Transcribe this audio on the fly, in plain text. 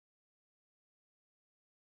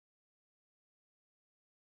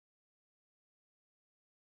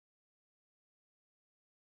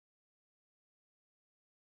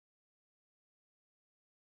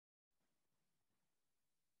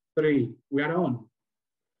3. We are on.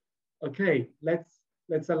 Okay,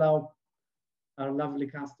 let's allow our lovely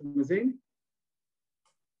customers in.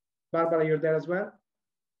 Barbara, you're there as well?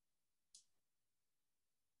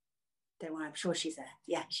 Don't worry, I'm sure she's there.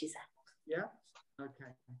 Yeah, she's there. Yeah?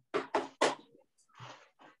 Okay.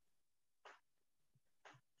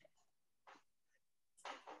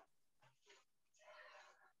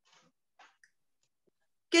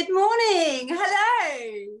 Good morning.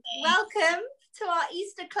 Hello. Welcome to our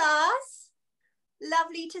Easter class.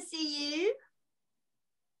 Lovely to see you.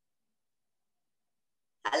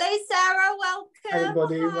 Hello, Sarah. Welcome.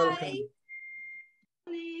 Everybody, Hi. welcome.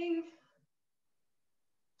 Morning.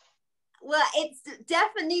 Well, it's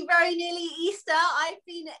definitely very nearly Easter. I've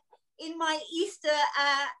been in my Easter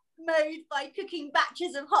mode by cooking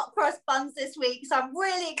batches of hot cross buns this week, so I'm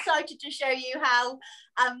really excited to show you how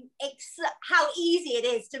easy it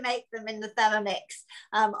is to make them in the Thermomix.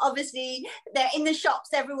 Obviously, they're in the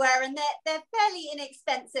shops everywhere, and they're fairly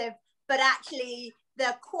inexpensive, but actually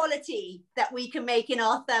the quality that we can make in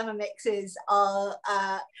our Thermomixes are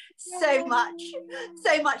so much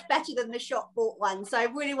better than the shop bought ones. So I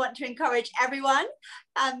really want to encourage everyone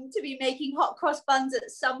to be making hot cross buns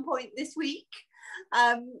at some point this week.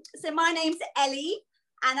 So my name's Ellie,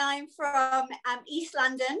 and I'm from East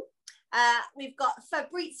London. We've got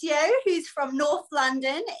Fabrizio, who's from North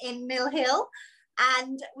London in Mill Hill,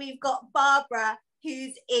 and we've got Barbara,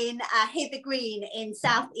 who's in Hither Green in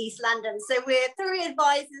South East London. So we're 3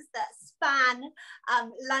 advisors that span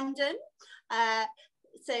London.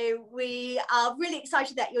 So we are really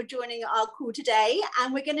excited that you're joining our call today,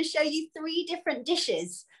 and we're going to show you 3 different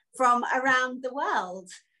dishes from around the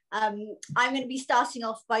world. I'm going to be starting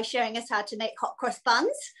off by showing us how to make hot cross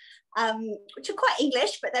buns, which are quite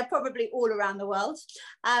English, but they're probably all around the world.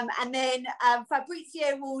 And then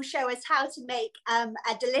Fabrizio will show us how to make a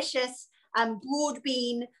delicious broad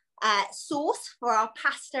bean sauce for our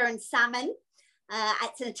pasta and salmon.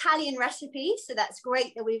 It's an Italian recipe, so that's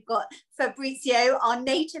great that we've got Fabrizio, our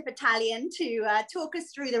native Italian, to talk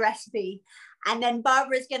us through the recipe. And then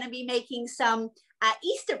Barbara is going to be making some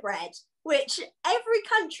Easter bread, which every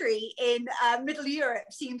country in Middle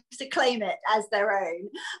Europe seems to claim it as their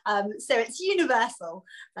own. So it's universal.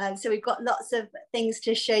 So we've got lots of things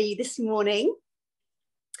to show you this morning.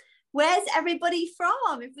 Where's everybody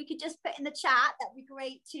from? If we could just put in the chat, that'd be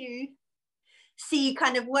great to see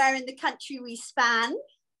kind of where in the country we span.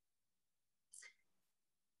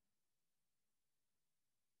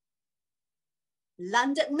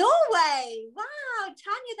 London, Norway. Wow,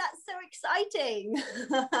 Tanya, that's so exciting.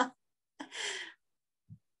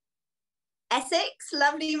 Essex,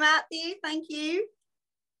 lovely Matthew, thank you.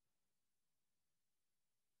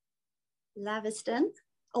 Laviston,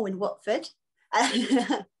 oh, in Watford.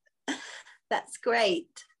 That's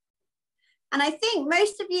great. And I think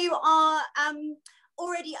most of you are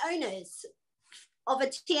already owners of a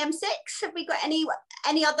TM6. Have we got any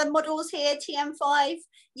other models here? TM5,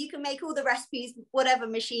 you can make all the recipes, whatever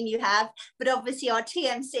machine you have, but obviously our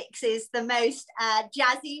TM6 is the most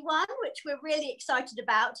jazzy one, which we're really excited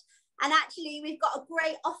about. And actually we've got a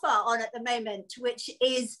great offer on at the moment, which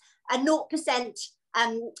is a 0%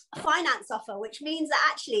 finance offer, which means that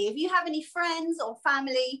actually if you have any friends or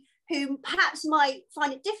family who perhaps might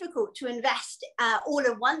find it difficult to invest all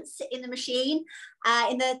at once in the machine,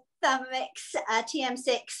 in the Thermomix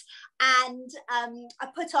TM6, and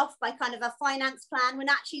are put off by kind of a finance plan, when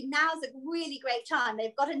actually now's a really great time.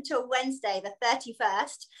 They've got until Wednesday, the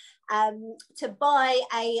 31st, to buy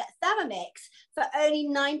a Thermomix for only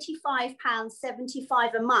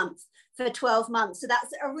 £95.75 a month for 12 months. So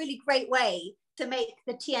that's a really great way to make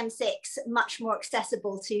the TM6 much more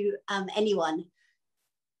accessible to anyone.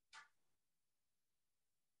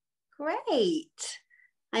 Great.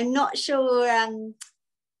 I'm not sure. I'm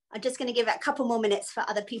just going to give it a couple more minutes for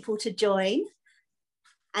other people to join,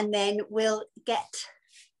 and then we'll get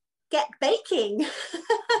baking.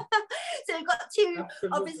 So we've got 2. Absolutely.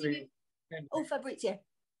 Obviously. Oh, Fabrizio.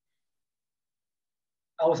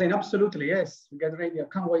 I was saying absolutely, yes. Get ready. I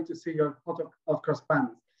can't wait to see your hot cross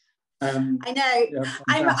buns. I know. Yeah,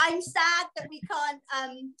 I'm sad that we can't.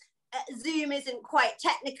 Zoom isn't quite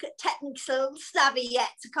technical savvy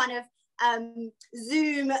yet to kind of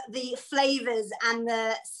zoom the flavors and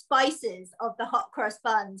the spices of the hot cross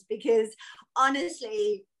buns, because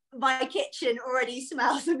honestly my kitchen already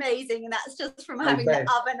smells amazing, and that's just from having the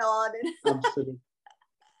oven on. Absolutely.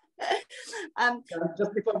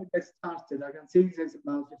 Just before we get started, I can see there's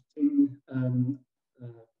about 15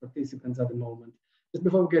 participants at the moment. Just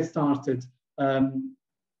before we get started, I'd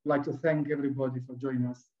like to thank everybody for joining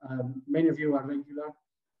us. Many of you are regular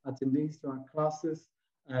attendees to our classes,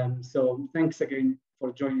 so thanks again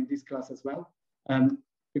for joining this class as well.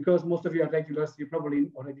 Because most of you are regulars, you probably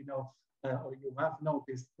already know, or you have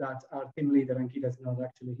noticed that our team leader, Ankita, is not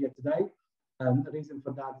actually here today. The reason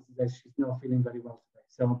for that is that she's not feeling very well today.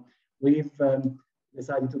 So we've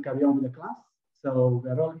decided to carry on with the class. So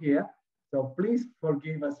we're all here. So please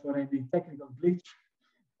forgive us for any technical glitch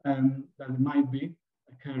that might be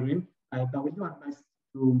occurring. But we do our best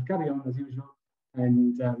to carry on as usual.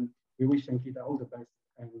 And we wish Ankita all the best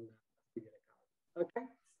and figure it out. Okay,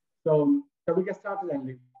 so shall we get started,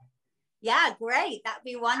 Emily? Yeah, great. That'd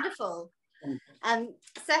be wonderful. So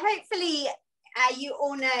hopefully you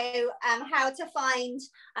all know how to find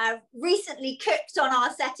recently cooked on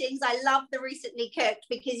our settings. I love the recently cooked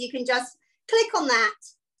because you can just click on that.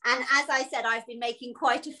 And as I said, I've been making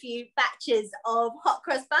quite a few batches of hot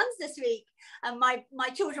cross buns this week. And my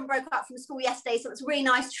children broke up from school yesterday, so it was a really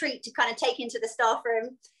nice treat to kind of take into the staff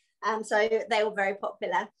room. So they were very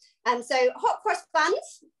popular. So hot cross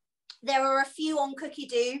buns, there are a few on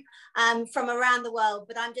Cookidoo from around the world,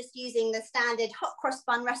 but I'm just using the standard hot cross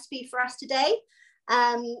bun recipe for us today.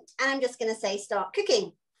 And I'm just going to say start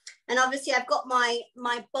cooking. And obviously I've got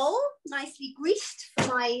my bowl nicely greased for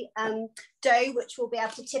my dough, which we'll be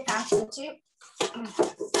able to tip out into.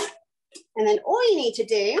 And then all you need to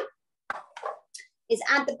do is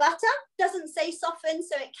add the butter. Doesn't say soften,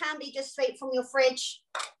 so it can be just straight from your fridge.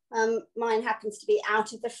 Mine happens to be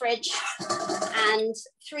out of the fridge. And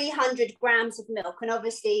 300 grams of milk. And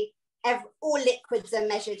obviously all liquids are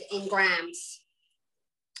measured in grams.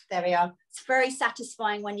 There we are. It's very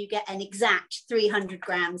satisfying when you get an exact 300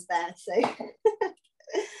 grams there. So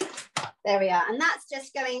there we are. And that's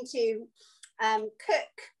just going to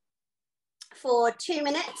cook for 2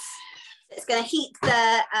 minutes. It's going to heat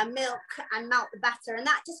the milk and melt the batter. And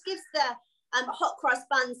that just gives the hot cross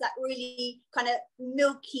buns that really kind of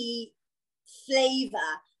milky flavor.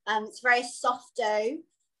 It's very soft dough.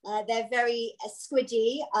 They're very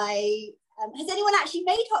squidgy. Has anyone actually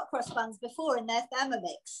made hot cross buns before in their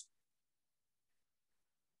Thermomix?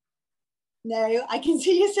 No, I can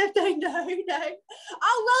see yourself saying no.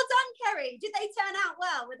 Oh, well done, Kerry. Did they turn out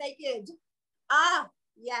well? Were they good? Ah,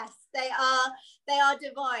 yes, they are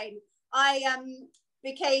divine. I've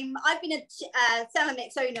been a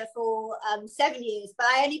Thermomix owner for 7 years, but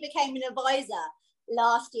I only became an advisor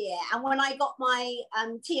last year. And when I got my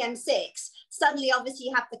TM6, suddenly obviously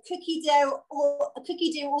you have the Cookidoo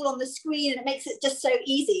all on the screen, and it makes it just so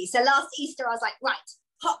easy. So last Easter I was like, right,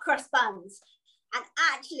 hot cross buns. And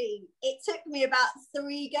actually it took me about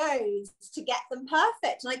 3 goes to get them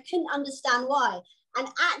perfect. And I couldn't understand why. And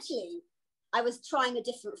actually I was trying a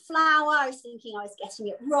different flour. I was thinking I was getting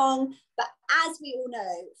it wrong. But as we all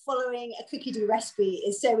know, following a Cookidoo recipe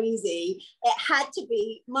is so easy. It had to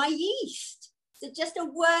be my yeast. So just a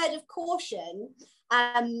word of caution,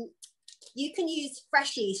 you can use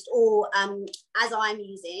fresh yeast or as I'm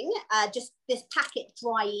using, just this packet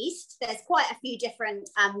dry yeast. There's quite a few different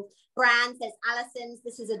brands. There's Allison's,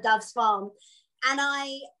 this is a Dove's Farm. And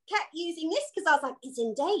I kept using this because I was like, it's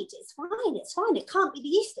in date, it's fine. It can't be the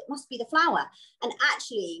yeast, it must be the flour. And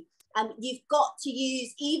actually, you've got to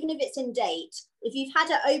use, even if it's in date, if you've had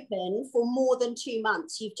it open for more than 2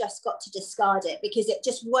 months, you've just got to discard it because it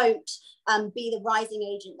just won't be the rising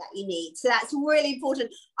agent that you need. So that's really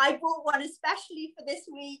important. I bought one especially for this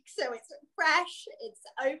week, so it's fresh, it's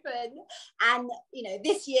open, and you know,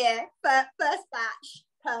 this year, first batch,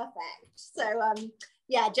 perfect. So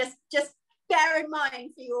yeah, just bear in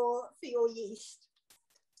mind for your yeast.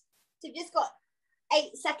 So you've just got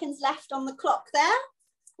 8 seconds left on the clock there,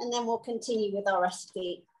 and then we'll continue with our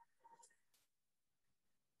recipe.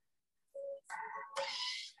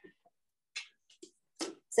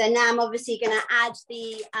 So now I'm obviously going to add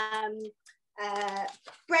the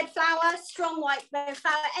bread flour, strong white bread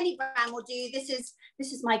flour. Any brand will do. This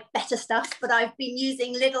is my better stuff, but I've been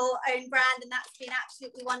using Lidl own brand, and that's been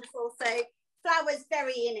absolutely wonderful. So flour is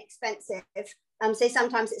very inexpensive. So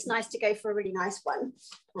sometimes it's nice to go for a really nice one.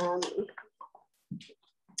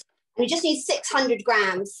 We just need 600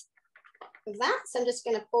 grams of that. So I'm just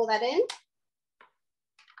going to pour that in.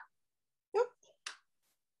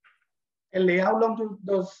 Ellie, how long do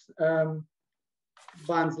those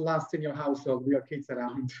buns last in your household with your kids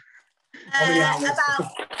around? About yeah.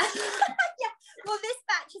 Well, this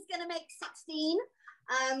batch is going to make 16.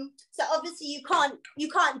 So obviously you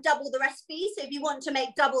can't double the recipe. So if you want to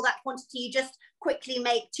make double that quantity, you just quickly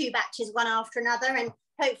make 2 batches, one after another, and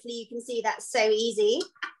hopefully you can see that's so easy.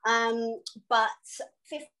 But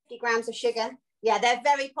 50 grams of sugar. Yeah, they're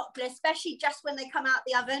very popular, especially just when they come out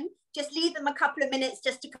the oven. Just leave them a couple of minutes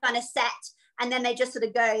just to kind of set, and then they just sort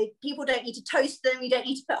of go. People don't need to toast them. You don't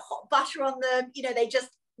need to put hot butter on them. You know, they just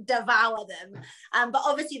devour them. But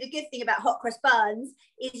obviously the good thing about hot cross buns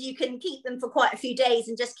is you can keep them for quite a few days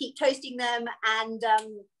and just keep toasting them and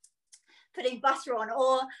putting butter on.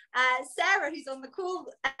 Or Sarah, who's on the call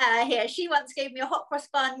here, she once gave me a hot cross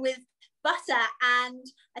bun with butter and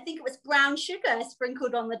I think it was brown sugar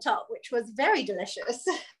sprinkled on the top, which was very delicious.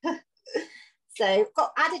 So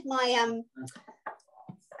added my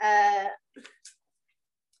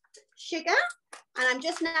sugar, and I'm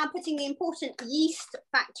just now putting the important yeast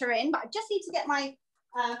factor in, but I just need to get my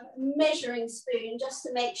measuring spoon just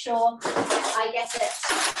to make sure I get it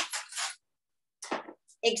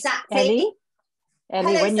exactly.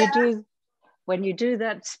 Ellie, Hello, when you do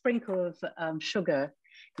that sprinkle of sugar,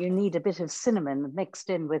 you need a bit of cinnamon mixed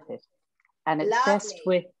in with it, and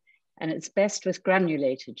it's best with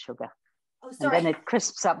granulated sugar. Oh, sorry. And then it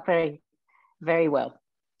crisps up very, very well.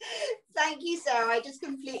 Thank you, Sarah. I just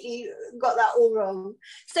completely got that all wrong.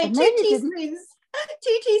 So 2 teaspoons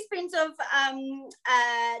of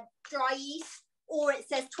dry yeast, or it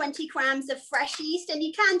says 20 grams of fresh yeast, and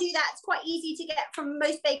you can do that. It's quite easy to get from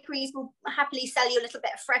most bakeries. Will happily sell you a little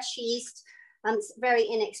bit of fresh yeast. It's very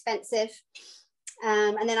inexpensive.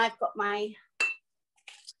 And then I've got my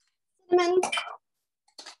cinnamon,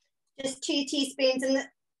 just 2 teaspoons. And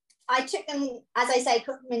I took them, as I say,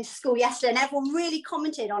 put them into school yesterday, and everyone really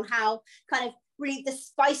commented on how kind of really the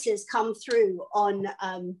spices come through on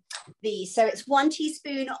these. So it's 1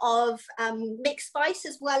 teaspoon of mixed spice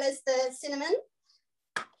as well as the cinnamon.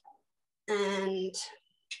 And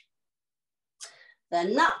the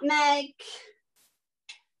nutmeg.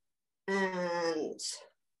 And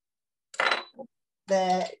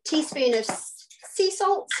the teaspoon of sea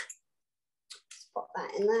salt. Just pop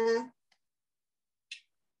that in there.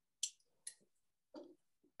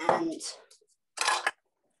 And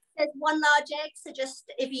there's 1 large egg. So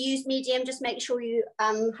just if you use medium, just make sure you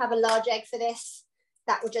have a large egg for this.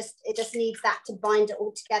 That will it just needs that to bind it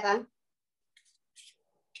all together.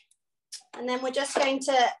 And then we're just going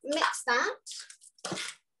to mix that.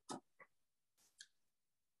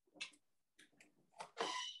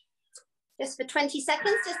 Just for 20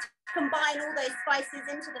 seconds, just to combine all those spices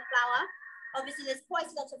into the flour. Obviously, there's quite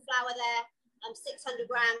a lot of flour there, 600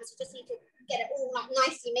 grams. You just need to get it all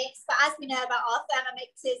nicely mixed. But as we know about our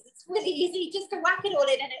Thermomixes, it's really easy just to whack it all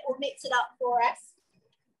in and it will mix it up for us.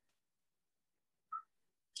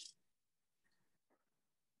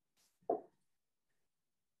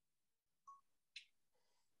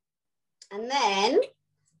 And then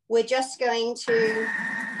we're just going to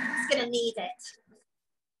knead it.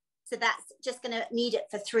 So that's just going to knead it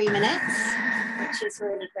for 3 minutes, which is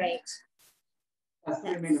really great. That's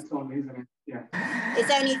 3 minutes only, isn't it? Yeah. It's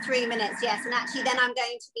only 3 minutes, yes. And actually then I'm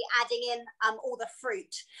going to be adding in all the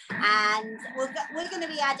fruit. And we're going to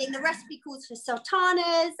be adding, the recipe calls for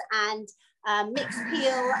sultanas and mixed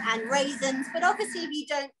peel and raisins. But obviously if you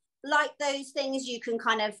don't like those things, you can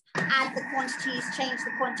kind of add the quantities, change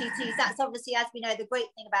the quantities. That's obviously, as we know, the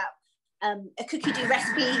great thing about a Cookidoo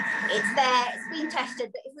recipe. It's there, it's been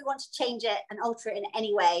tested, but if we want to change it and alter it in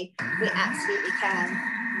any way, we absolutely can.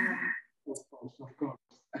 Of course.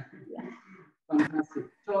 Yeah. Fantastic.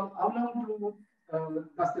 So how long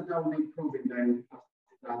does the dough need proving then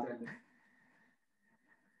after that?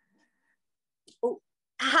 Oh,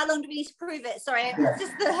 how long do we need to prove it? Sorry, yeah.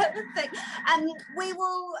 Just the thing. We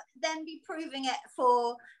will then be proving it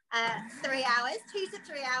for 3 hours, 2 to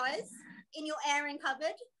 3 hours in your airing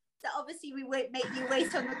cupboard. So obviously we won't make you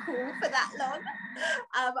wait on the call for that long.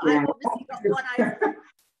 I've obviously got one I've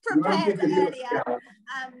prepared earlier.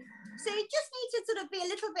 So you just need to sort of be a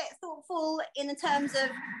little bit thoughtful in the terms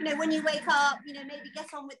of, you know, when you wake up, you know, maybe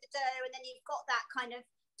get on with the dough, and then you've got that kind of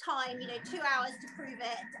time, you know, 2 hours to prove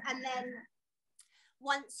it. And then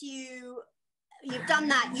once you've done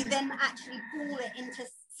that, you then actually ball it into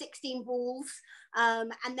 16 balls.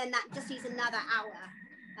 And then that just needs another hour.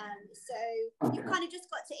 So you've kind of just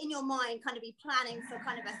got to, in your mind, kind of be planning for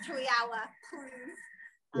kind of a 3 hour proof.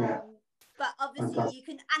 But obviously you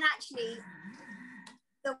can, and actually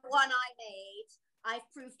the one I made, I've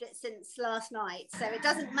proved it since last night. So it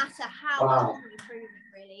doesn't matter how long you prove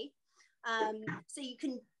it really. So you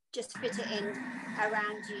can just fit it in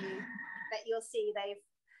around you, but you'll see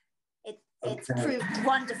it's proved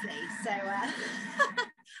wonderfully. So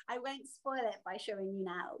I won't spoil it by showing you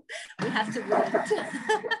now. We have to wait.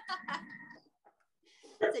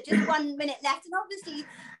 So just 1 minute left. And obviously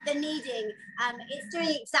the kneading, it's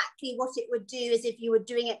doing exactly what it would do as if you were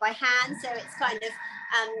doing it by hand. So it's kind of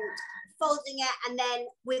folding it, and then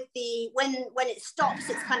with the, when it stops,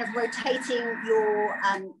 it's kind of rotating your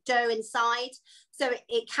dough inside. So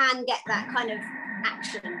it can get that kind of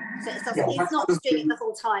action. So it's not just doing it the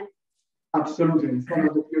whole time. Absolutely. It's one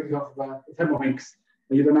of the beauties of Thermomix.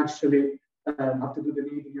 You don't actually have to do the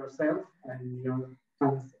kneading yourself, and your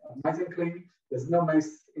hands are nice and clean. There's no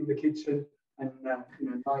mess in the kitchen, and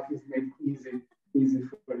life is made easy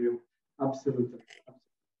for you. Absolutely.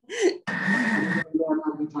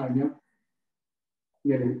 Another time,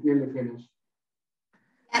 yeah. Nearly finished.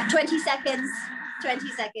 20 seconds. 20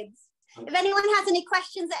 seconds. If anyone has any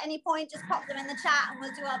questions at any point, just pop them in the chat, and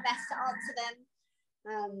we'll do our best to answer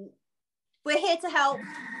them. We're here to help.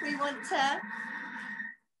 We want to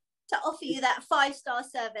offer you that 5-star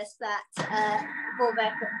service that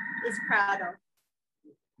Vorwerk is proud of.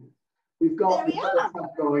 We've got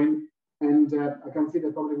stuff going, and I can see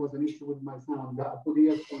there probably was an issue with my sound, but I put the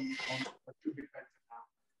earphones on, but should be better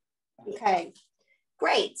now. Okay,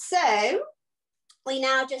 great. So we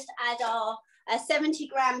now just add our 70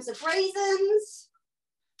 grams of raisins.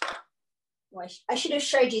 Well, I should have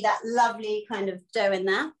showed you that lovely kind of dough in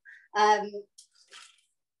there.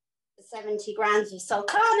 70 grams of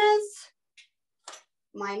sultanas,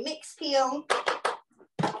 my mixed peel.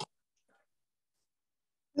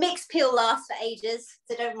 Mixed peel lasts for ages,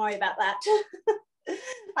 so don't worry about that.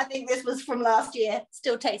 I think this was from last year,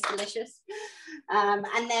 still tastes delicious.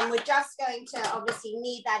 And then we're just going to obviously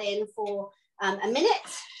knead that in for a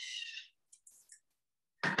minute.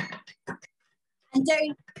 And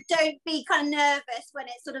don't be kind of nervous when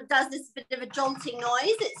it sort of does this bit of a jolting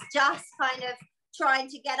noise. It's just kind of trying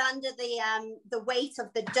to get under the weight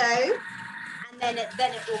of the dough, and then it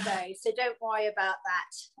will go. So don't worry about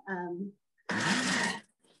that. And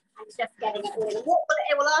just getting it all in. What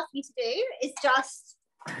it will ask you to do is just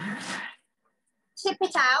tip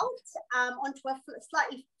it out onto a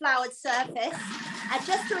slightly floured surface, and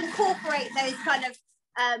just to incorporate those kind of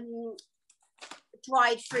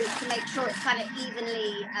dried fruit to make sure it's kind of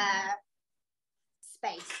evenly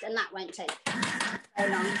spaced, and that won't take so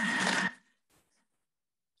long.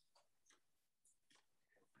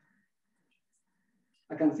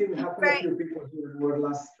 I can see we have quite a few people who were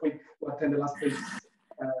last week, who attended last week's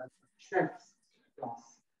chef's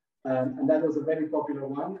class, and that was a very popular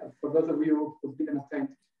one. For those of you who didn't attend,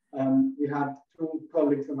 we had 2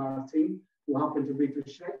 colleagues on our team who happened to be 2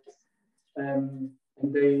 chefs, and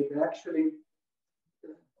they actually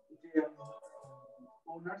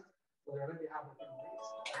owners, so they already have a few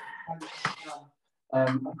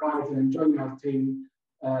weeks arrived and joined our team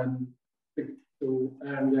to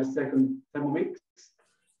earn their second Thermomix,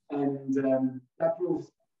 and that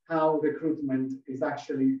proves how recruitment is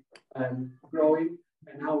actually growing,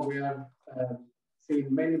 and how we are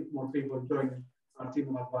seeing many more people join our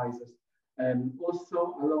team of advisors. And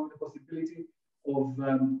also along the possibility of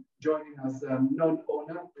joining as a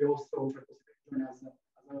non-owner, we also offer the possibility to join as an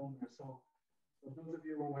owner. So for those of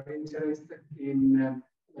you who are interested in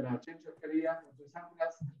change your career or do something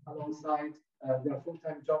else alongside their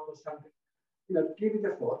full-time job or something, give it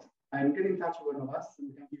a thought and get in touch with one of us, and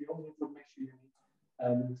we can give you all the information you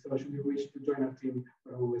need. So should you wish to join our team,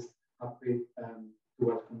 we're always happy to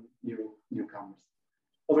welcome newcomers.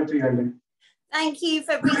 Over to you, Eileen. Thank you,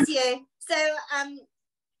 Fabrizio. So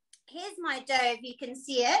here's my dough, if you can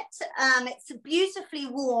see it. It's beautifully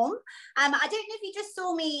warm. I don't know if you just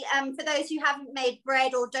saw me, for those who haven't made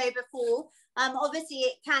bread or dough before, obviously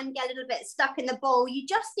it can get a little bit stuck in the bowl. You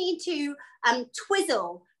just need to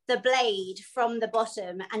twizzle the blade from the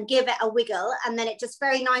bottom and give it a wiggle, and then it just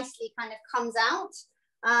very nicely kind of comes out.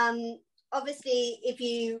 Obviously, if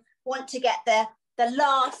you want to get the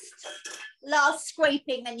last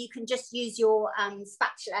scraping, then you can just use your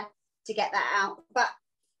spatula to get that out. But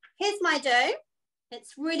here's my dough.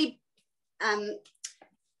 It's really nice and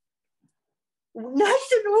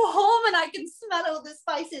warm, and I can smell all the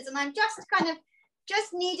spices, and I'm just kind of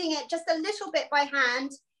kneading it just a little bit by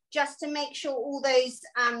hand, just to make sure all those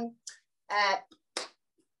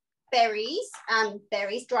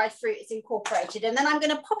dried fruit is incorporated. And then I'm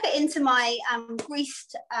going to pop it into my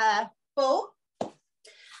greased bowl.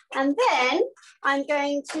 And then I'm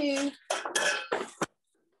going to,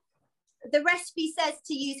 the recipe says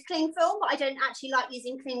to use cling film, but I don't actually like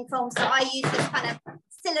using cling film. So I use this kind of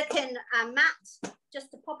silicone mat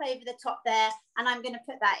just to pop over the top there. And I'm going to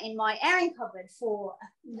put that in my airing cupboard for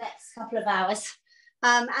the next couple of hours.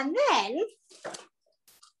 And then,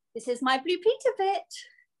 this is my blue pita bit.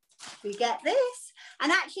 We get this.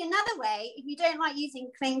 And actually another way, if you don't like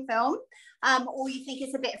using cling film, or you think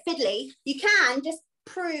it's a bit fiddly, you can just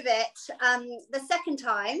prove it the second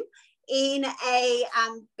time in a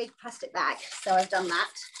big plastic bag. So I've done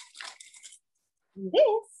that. And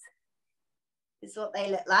this is what they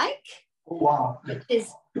look like. Wow.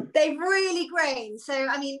 They've really grown. So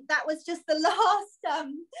I mean, that was just the last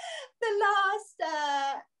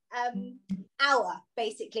hour,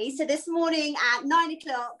 basically. So this morning at 9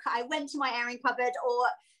 o'clock, I went to my airing cupboard, or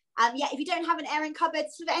yeah, if you don't have an airing cupboard,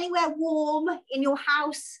 sort of anywhere warm in your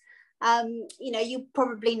house, you know, you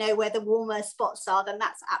probably know where the warmer spots are, then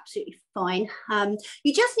that's absolutely fine.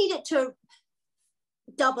 You just need it to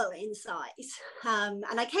double in size. And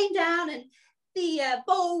I came down and the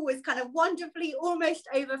bowl was kind of wonderfully almost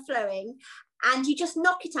overflowing, and you just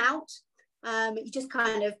knock it out. You just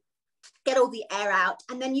kind of get all the air out,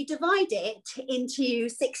 and then you divide it into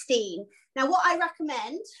 16. Now, what I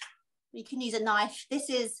recommend, you can use a knife. This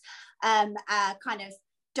is a kind of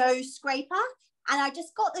dough scraper, and I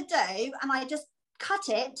just got the dough and I just cut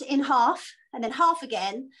it in half, and then half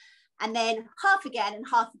again, and then half again, and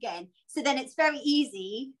half again. So then it's very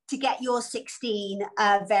easy to get your 16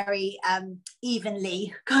 very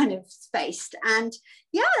evenly kind of spaced. And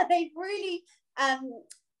yeah, they've really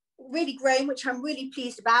really grown, which I'm really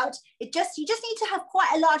pleased about. You just need to have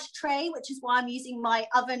quite a large tray, which is why I'm using my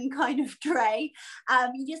oven kind of tray.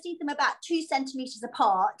 You just need them about 2 centimeters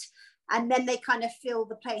apart, and then they kind of fill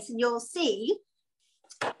the place. And you'll see,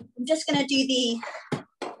 I'm just going to do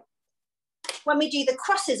when we do the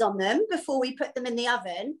crosses on them before we put them in the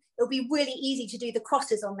oven, it'll be really easy to do the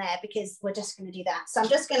crosses on there because we're just going to do that. So I'm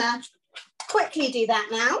just going to quickly do that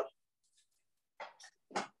now.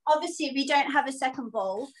 Obviously, if you don't have a second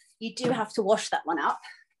bowl, you do have to wash that one up,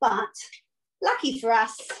 but lucky for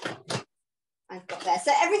us, I've got there.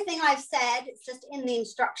 So everything I've said, it's just in the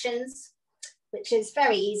instructions, which is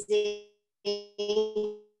very easy.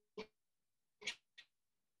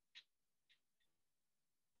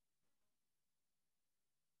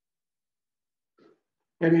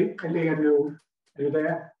 Ellie, are you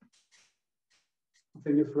there? I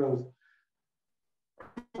think you froze.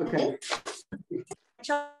 Okay.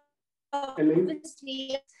 Ellie?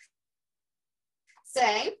 So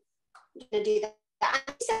I'm going to do that. And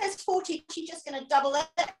it says 40, she's just going to double it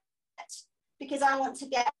because I want to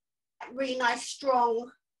get really nice,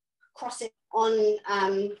 strong crosses on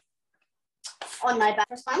my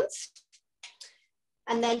batter sponge.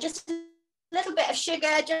 And then just a little bit of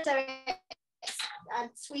sugar, just so it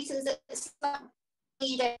sweetens it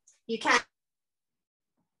slightly. You can.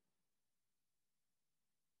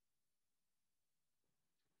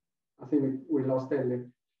 I think we lost Ellie.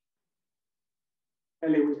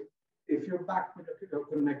 Ellie, if you're back with a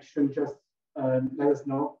connection, just let us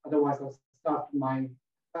know. Otherwise, I'll start my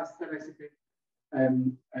pasta recipe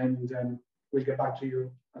and we'll get back to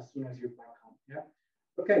you as soon as you're back home. Yeah.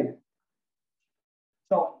 Okay.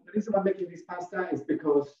 So the reason I'm making this pasta is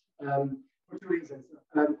because for 2 reasons.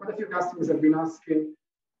 Quite a few customers have been asking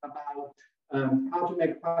about how to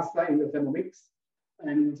make pasta in the Thermomix,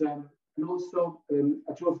 and also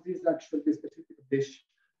I chose this specific dish,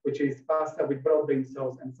 which is pasta with broad bean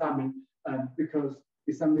sauce and salmon, because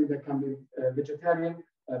it's something that can be vegetarian,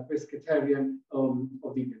 pescatarian, or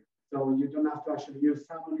vegan. So you don't have to actually use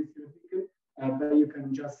salmon if you're vegan, but you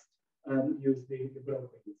can just use the broad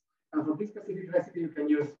beans. And for this specific recipe, you can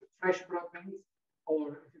use fresh broad beans,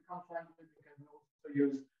 or if you can't find them, you can also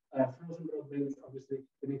use frozen broad beans. Obviously,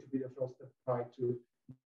 they need to be defrosted prior to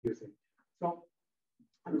using. So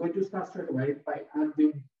I'm going to start straight away by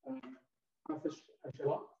adding half a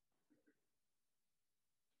shallot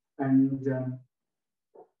and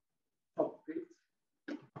top it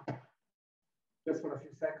just for a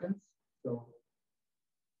few seconds. So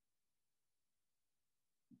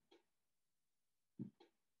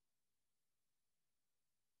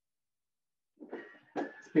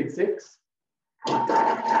speed 6.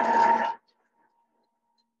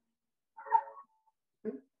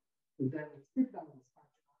 And then stick down the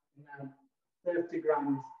spatula and add 30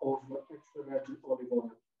 grams of extra virgin olive oil.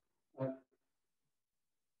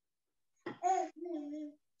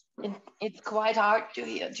 It's quite hard to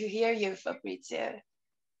hear you, Fabrizio.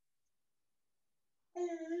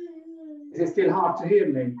 Is it still hard to hear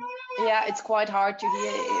me? Yeah, it's quite hard to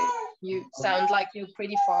hear you. You sound like you're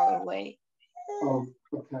pretty far away. Oh,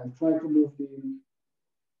 okay. Try to move the.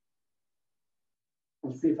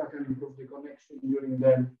 I'll see if I can improve the connection during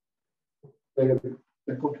the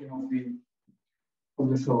cooking of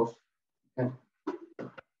the sauce. Okay.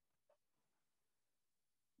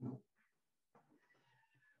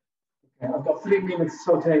 Okay, I've got 3 minutes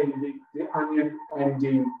sauteing the onion and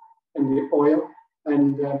the oil.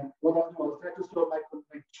 And what I'll do, I'll try to solve my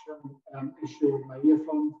connection issue with my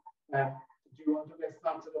earphones. Do you want to get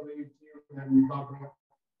started over with you and Barbara,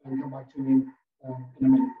 and come back to me in a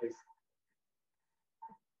minute, please?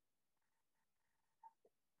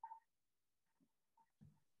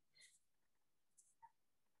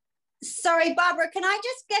 Sorry, Barbara, can I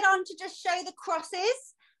just get on to just show the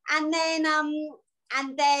crosses, and then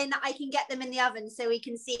and then I can get them in the oven so we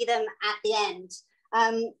can see them at the end.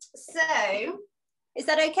 So is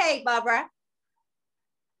that okay, Barbara?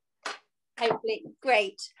 Hopefully,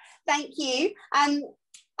 great. Thank you. I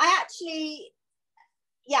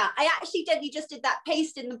accidentally just did that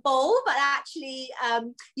paste in the bowl, but actually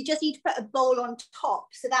you just need to put a bowl on top.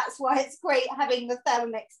 So that's why it's great having the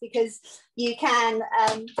Thermomix, because you can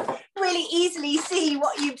really easily see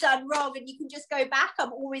what you've done wrong, and you can just go back.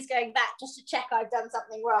 I'm always going back just to check I've done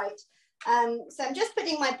something right. So I'm just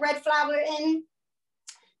putting my bread flour in.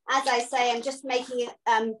 As I say, I'm just making it,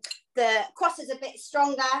 the crosses a bit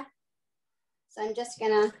stronger. So I'm just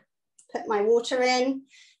gonna put my water in,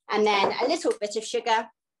 and then a little bit of sugar.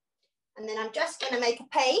 And then I'm just gonna make a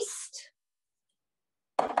paste.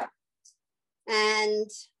 And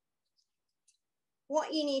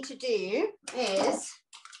what you need to do is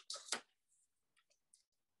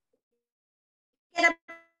get a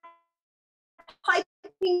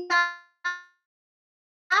piping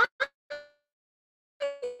bag,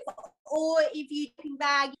 or if you piping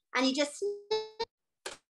bag, and you just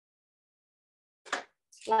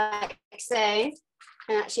like so. And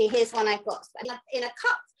actually, here's one I've got in a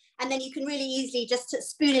cup, and then you can really easily just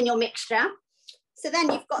spoon in your mixture. So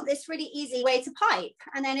then you've got this really easy way to pipe.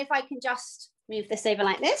 And then if I can just move this over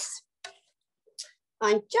like this,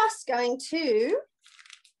 I'm just going to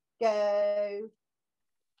go,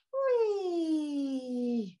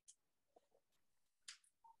 whee,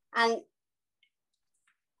 and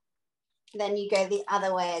then you go the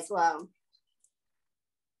other way as well.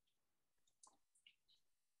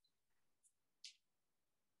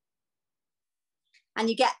 And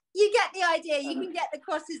you get the idea. You can get the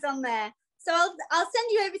crosses on there. So I'll send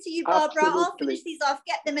you over to you, Barbara. Absolutely. I'll finish these off,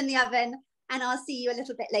 get them in the oven, and I'll see you a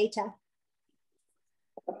little bit later.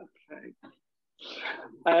 Okay.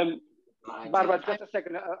 Barbara, just a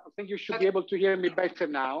second. I think you should be able to hear me better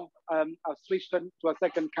now. I've switched to a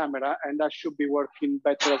second camera, and that should be working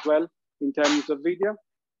better as well in terms of video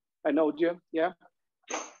and audio. Yeah.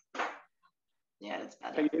 Yeah, that's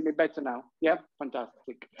better. Can you hear me better now? Yeah,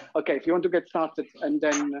 fantastic. Okay, if you want to get started and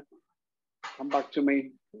then come back to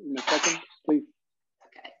me in a second, please.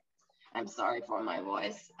 Okay, I'm sorry for my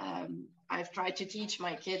voice. I've tried to teach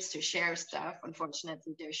my kids to share stuff.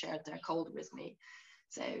 Unfortunately, they shared their cold with me.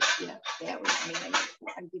 So yeah, bear with me.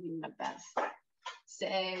 I'm giving my best. So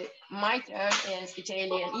my turn is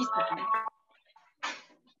Italian Easter cooking.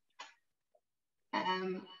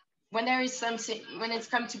 When there is something, when it's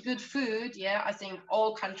come to good food, yeah, I think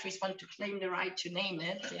all countries want to claim the right to name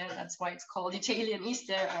it. Yeah, that's why it's called Italian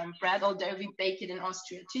Easter bread, although we bake it in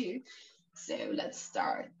Austria too. So let's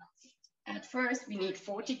start. At first, we need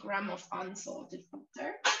 40 grams of unsalted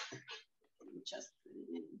butter. Just put it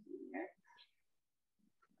in here.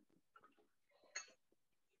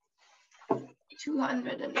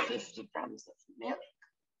 250 grams of milk.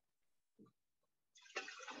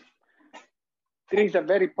 It is a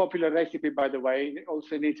very popular recipe, by the way,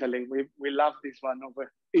 also in Italy. We love this one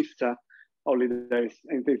over Easter holidays,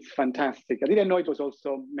 and it's fantastic. I didn't know it was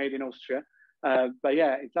also made in Austria, but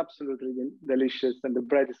yeah, it's absolutely delicious, and the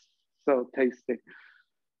bread is so tasty.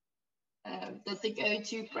 That's the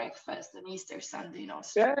go-to breakfast on Easter Sunday in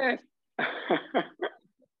Austria. Yeah.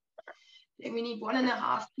 Then we need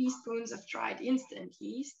 1.5 teaspoons of dried instant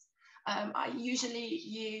yeast. I usually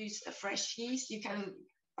use a fresh yeast. You can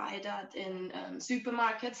buy that in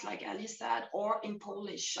supermarkets, like Ali said, or in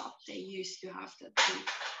Polish shop. They used to have that too.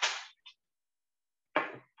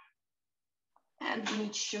 And we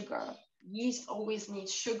need sugar. Yeast always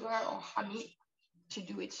needs sugar or honey to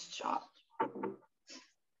do its job.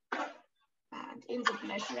 And in the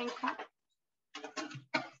measuring cup.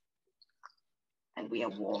 And we are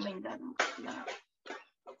warming them now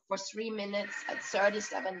for 3 minutes at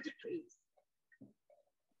 37 degrees.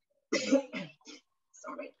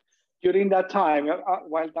 Sorry. During that time,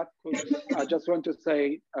 while that cooks, I just want to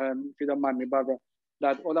say, if you don't mind me, Barbara,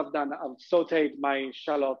 that all I've done, I've sauteed my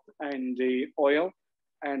shallot and the oil,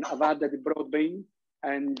 and I've added the broad bean,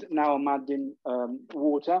 and now I'm adding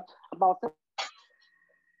water, about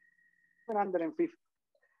 750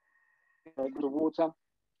 the water,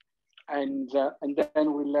 and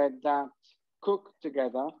then we let that cook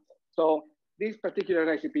together. So this particular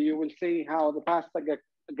recipe, you will see how the pasta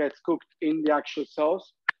gets cooked in the actual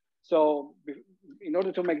sauce. So in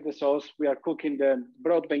order to make the sauce, we are cooking the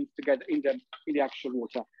broad beans together in the actual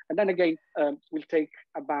water. And then again, we'll take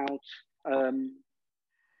about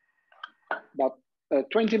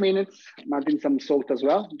 20 minutes. I'm adding some salt as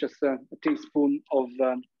well, just a teaspoon of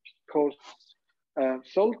coarse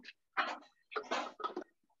salt.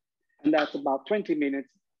 And that's about 20 minutes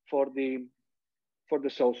for the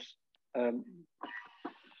sauce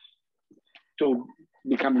to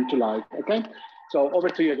be coming to life. Okay, so over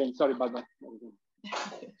to you again. Sorry about that.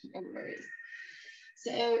 No worries.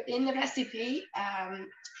 So in the recipe,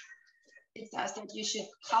 it says that you should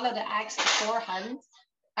color the eggs beforehand.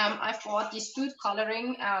 I bought this food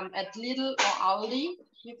coloring at Lidl or Aldi.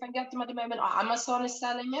 You can get them at the moment, or Amazon is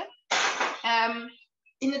selling it.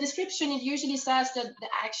 In the description, it usually says that the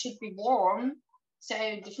eggs should be warm. So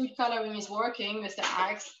the food coloring is working with the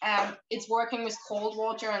eggs. It's working with cold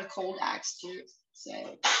water and cold eggs too. So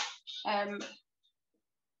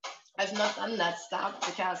I've not done that step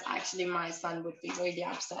because actually my son would be really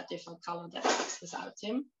upset if I colored the eggs without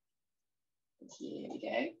him. Here we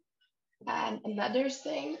go. And another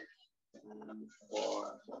thing,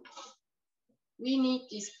 we need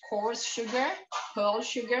this coarse sugar, pearl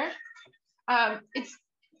sugar. It's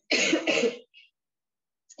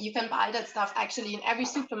you can buy that stuff actually in every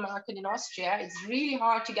supermarket in Austria. It's really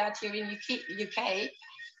hard to get here in UK,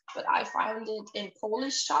 but I found it in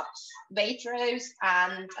Polish shops, Waitrose,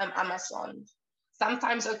 and Amazon.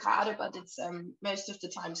 Sometimes Ocado, but it's most of the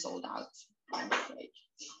time sold out, I'm afraid.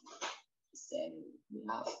 So we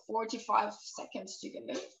have 45 seconds to go.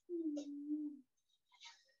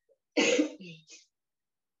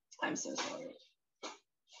 I'm so sorry.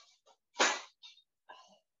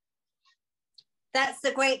 That's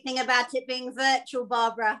the great thing about it being virtual,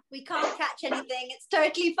 Barbara. We can't catch anything. It's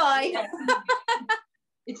totally fine. Yeah.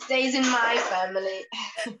 It stays in my family.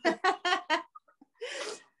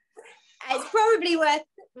 It's probably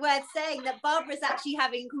worth saying that Barbara's actually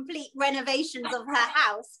having complete renovations of her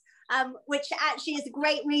house, which actually is a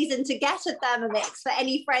great reason to get a Thermomix for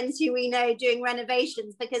any friends who we know doing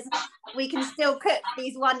renovations, because we can still cook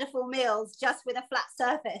these wonderful meals just with a flat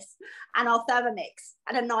surface and our Thermomix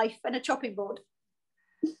and a knife and a chopping board.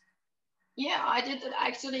 Yeah, I did it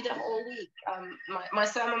actually the whole week. My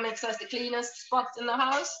Thermomix has the cleanest spot in the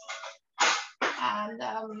house. And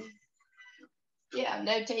yeah,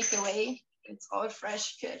 no takeaway. It's all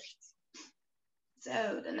fresh cooked.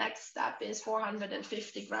 So the next step is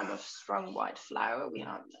 450 grams of strong white flour. We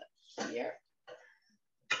have that here.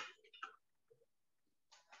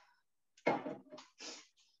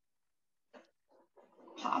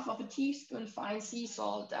 Half of a teaspoon fine sea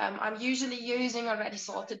salt. I'm usually using already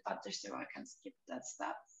salted butter, so I can skip that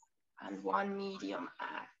step. And 1 medium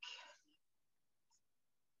egg.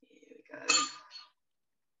 Here we go.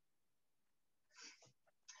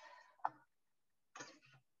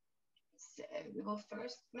 So we will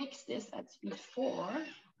first mix this at speed 4.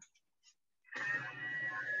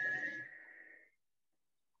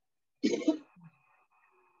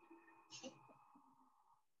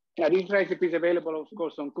 Yeah, this recipe is available, of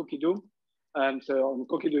course, on Cookidoo. So on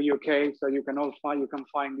Cookidoo UK, so you can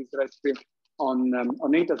find this recipe on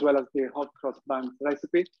it, as well as the hot cross buns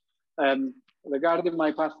recipe. Regarding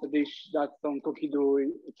my pasta dish, that's on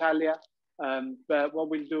Cookidoo Italia. But what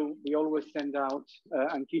we'll do, we always send out,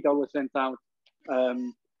 and Keith always sends out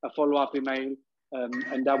a follow-up email,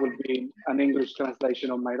 and that will be an English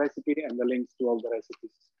translation of my recipe and the links to all the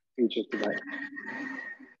recipes featured today.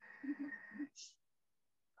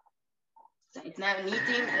 So it's now kneading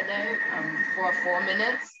the dough for 4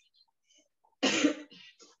 minutes.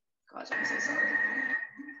 Gosh, I'm so sorry.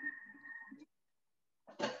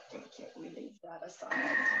 Okay, we leave that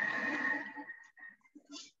aside.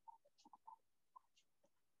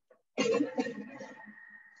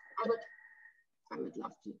 I would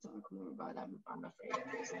love to talk more about it. I'm afraid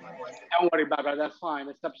I'm losing my voice. Don't worry, Barbara, that's fine.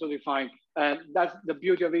 That's absolutely fine. That's the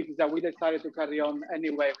beauty of it, is that we decided to carry on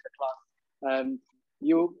anyway with the class.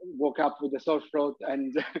 You woke up with a sore throat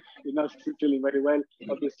and you're not feeling very well,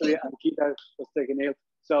 obviously, and Kita was taken ill.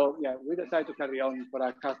 So yeah, we decided to carry on for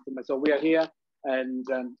our customers. So we are here, and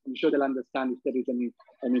I'm sure they'll understand if there is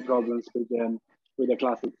any problems with the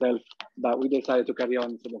class itself. But we decided to carry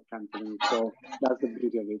on instead of canceling. So that's the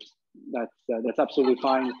beauty of it. That's absolutely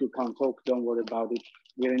fine. If you can't talk, don't worry about it.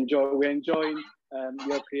 We're enjoying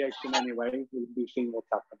your creation anyway. We'll be seeing what's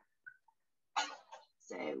happening.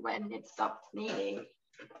 So when it stops kneading,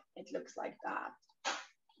 it looks like that.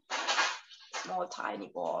 Small,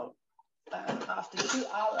 tiny ball. After 2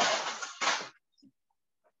 hours,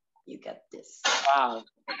 you get this. Wow.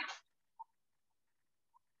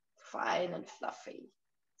 Fine and fluffy.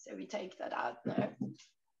 So we take that out now.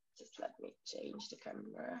 Just let me change the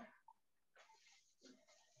camera.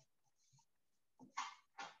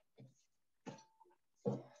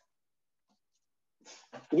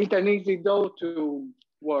 It's an easy dough to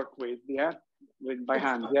work with, yeah? By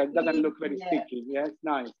hand. Yeah, it doesn't look very sticky. Yeah, it's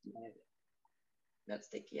nice. Not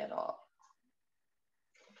sticky at all.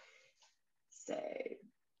 So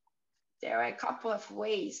there are a couple of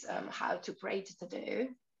ways how to braid the dough.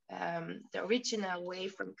 the original way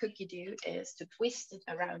from Cookidoo is to twist it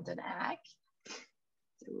around an egg.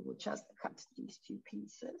 So we will just cut these two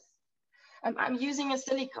pieces. I'm using a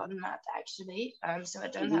silicone mat actually, so I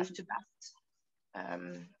don't have to bat.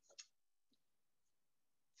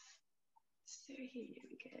 So here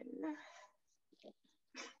we go.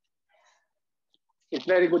 It's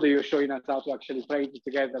very good that you're showing us how to actually braid it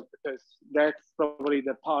together, because that's probably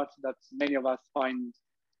the part that many of us find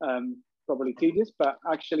probably tedious, but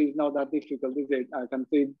actually it's not that difficult, is it? I can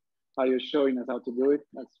see how you're showing us how to do it.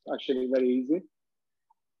 That's actually very easy.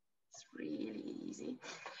 It's really easy.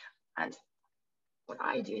 And what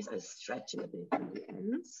I do is I stretch it a bit on the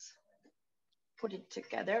ends, put it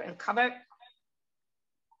together and cover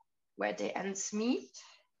where the ends meet.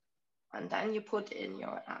 And then you put in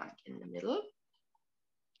your egg in the middle.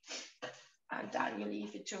 And then you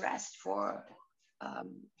leave it to rest for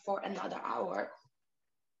another hour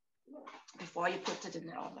before you put it in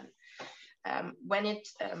the oven. When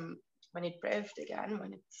it breathed again,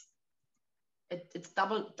 when it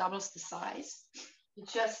doubles the size, you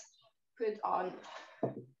just put on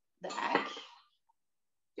the egg.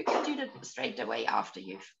 You can do that straight away after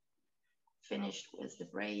you've finished with the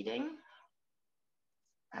braiding,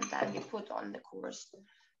 and then you put on the coarse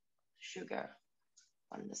sugar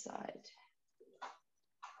on the side.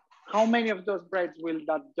 How many of those breads will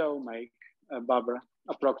that dough make, Barbara,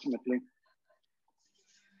 approximately?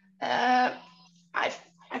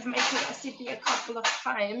 I've made the recipe a couple of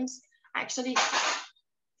times. Actually,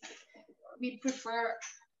 we prefer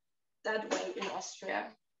that way in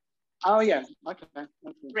Austria. Oh yeah, okay.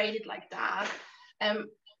 Braid it like that.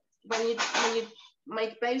 When you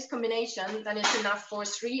make both combination, then it's enough for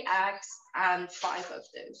 3 eggs and 5 of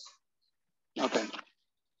those. Okay.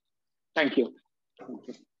 Thank you. Thank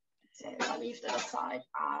you. So I'll leave that aside,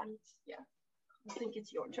 and yeah, I think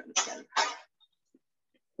it's your turn again.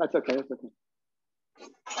 That's okay. That's okay.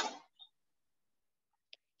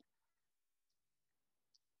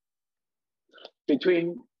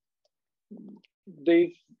 Between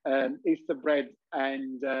this Easter bread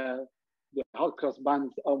and the hot cross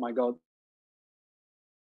buns, oh my God,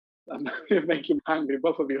 you're making me hungry,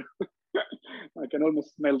 both of you. I can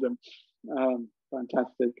almost smell them.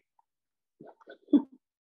 Fantastic.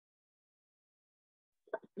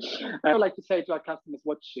 I would like to say to our customers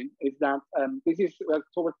watching is that this is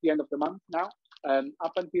towards the end of the month now.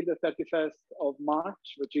 Up until the 31st of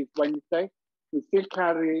March, which is Wednesday, we still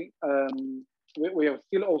carry, we are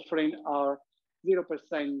still offering our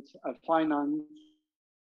 0% finance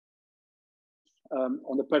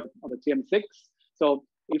on the TM6. So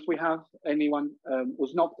if we have anyone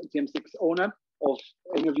who's not a TM6 owner, or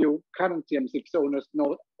any of you current TM6 owners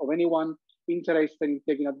know of anyone interested in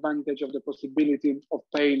taking advantage of the possibility of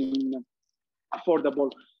paying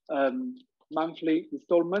affordable monthly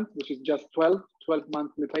installment, which is just 12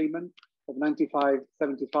 monthly payment of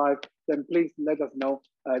 95.75, then please let us know.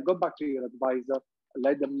 Go back to your advisor,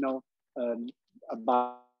 let them know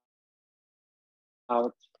about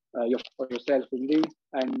yourself indeed,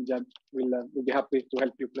 and we'll be happy to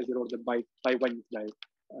help you place your order by Wednesday.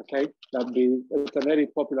 Okay, it's a very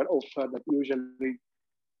popular offer that usually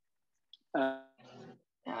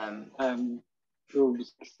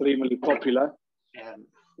proves extremely popular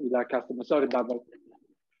with our customers. Sorry, Barbara.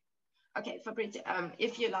 Okay, Fabrizio,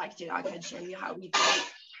 if you like to, I can show you how we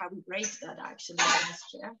braid that actually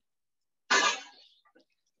last year.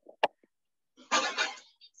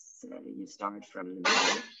 So you start from the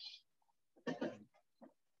middle.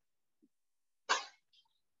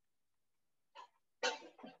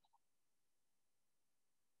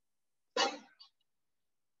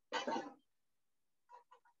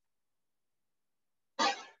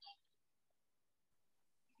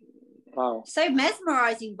 Wow. So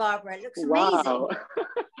mesmerizing, Barbara. It looks amazing. Wow.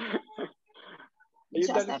 You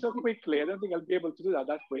done it so quickly. I don't think I'll be able to do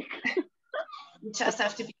that quick. You just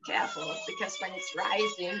have to be careful, because when it's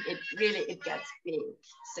rising, it gets big.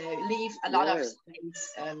 So leave a lot of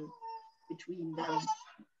space between them.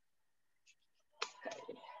 Okay.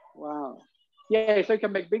 Wow. Yeah, so you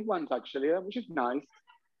can make big ones actually, which is nice.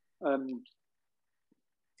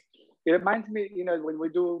 It reminds me, when we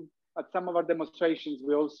do at some of our demonstrations,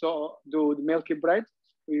 we also do the milky bread.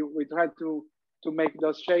 We try to make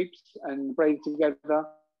those shapes and braid together,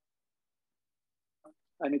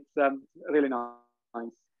 and it's really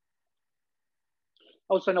nice.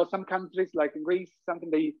 Also, know some countries like in Greece, something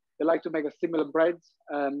they like to make a similar bread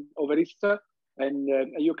over Easter, and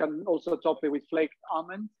you can also top it with flaked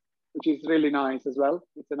almonds, which is really nice as well.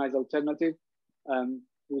 It's a nice alternative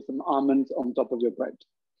with some almonds on top of your bread.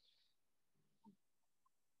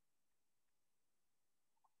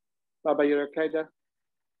 Baba, you're okay there?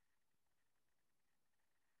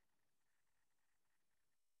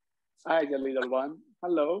 Hi, the little one.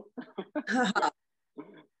 Hello.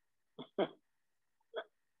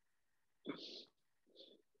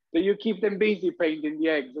 So you keep them busy painting the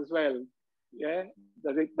eggs as well? Yeah?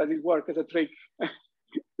 Does it work as a trick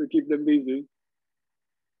to keep them busy?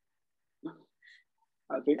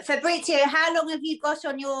 I think. Fabrizio, how long have you got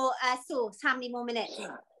on your sauce? How many more minutes?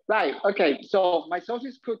 Right, okay. So my sauce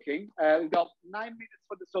is cooking. We've got 9 minutes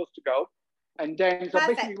for the sauce to go. And then, so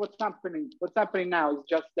Perfect. basically what's happening now is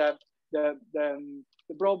just the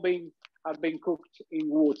broad beans are being cooked in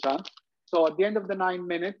water. So at the end of the 9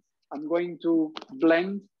 minutes, I'm going to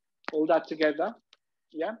blend all that together,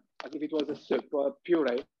 yeah, as if it was a soup or a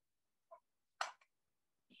puree.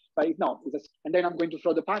 But it's not. And then I'm going to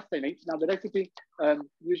throw the pasta in it. Now the recipe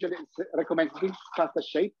usually recommends this pasta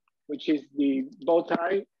shape, which is the bow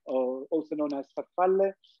tie, or also known as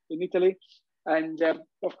farfalle in Italy. And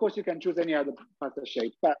of course, you can choose any other pasta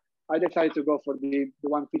shape, but I decided to go for the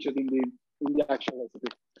one featured in the actual recipe.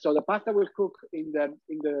 So the pasta will cook in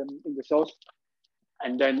the sauce,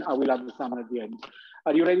 and then I will add the salmon at the end.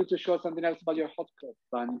 Are you ready to show something else about your hot cross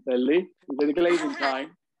buns, Ellie? Is it the glazing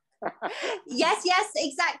time? Yes,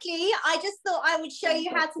 exactly. I just thought I would show you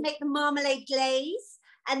how to make the marmalade glaze,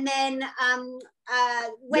 and then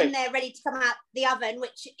when they're ready to come out the oven,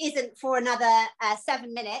 which isn't for another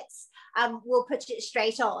 7 minutes, we'll put it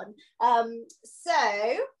straight on.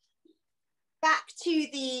 So back to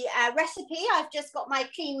the recipe. I've just got my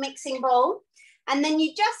clean mixing bowl, and then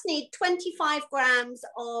you just need 25 grams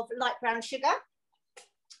of light brown sugar.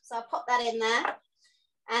 So I'll pop that in there.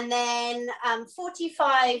 And then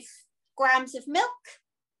 45 grams of milk.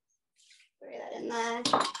 Throw that in there.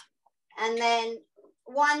 And then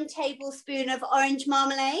 1 tablespoon of orange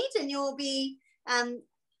marmalade. And you'll be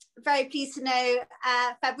very pleased to know,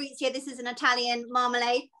 Fabrizio, this is an Italian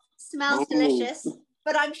marmalade. Smells delicious.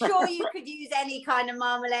 But I'm sure you could use any kind of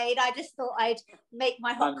marmalade. I just thought I'd make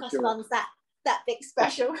my hot cross buns that big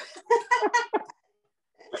special.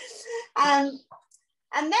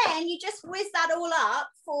 And then you just whiz that all up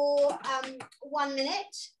for 1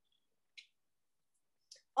 minute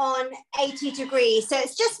on 80 degrees. So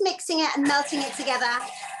it's just mixing it and melting it together.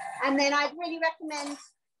 And then I'd really recommend,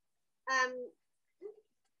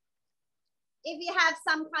 if you have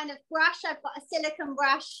some kind of brush, I've got a silicone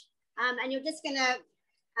brush, and you're just gonna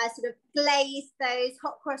sort of glaze those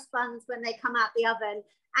hot cross buns when they come out the oven.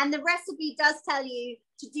 And the recipe does tell you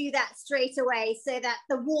to do that straight away so that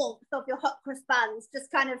the warmth of your hot cross buns just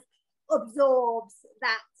kind of absorbs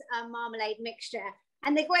that marmalade mixture.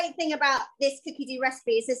 And the great thing about this Cookidoo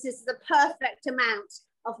recipe is this is the perfect amount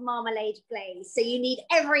of marmalade glaze. So you need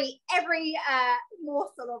every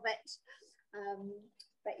morsel of it.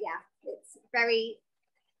 But yeah, it's very,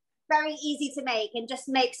 very easy to make and just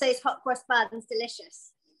makes those hot cross buns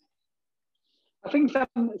delicious. I think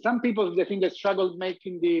some people, they think they struggle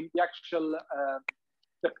making the actual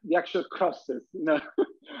crosses, you know,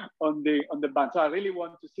 on the bun. So I really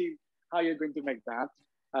want to see how you're going to make that,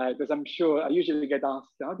 because I'm sure I usually get asked,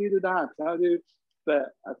 how do you do that?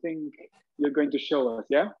 But I think you're going to show us,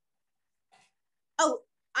 yeah? Oh,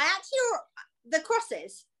 the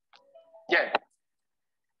crosses? Yeah.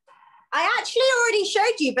 I actually already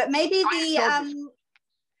showed you, but maybe yeah.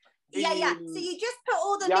 So you just put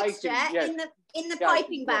all the mixture in the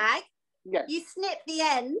piping bag. Yeah. You snip the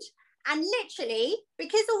end, and literally,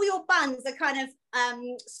 because all your buns are kind of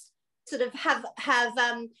sort of have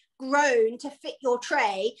grown to fit your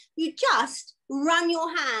tray, you just run your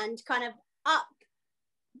hand kind of up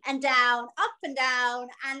and down,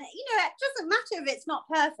 and you know, it doesn't matter if it's not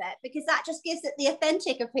perfect, because that just gives it the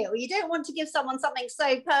authentic appeal. You don't want to give someone something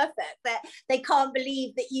so perfect that they can't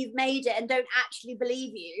believe that you've made it and don't actually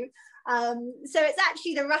believe you. So it's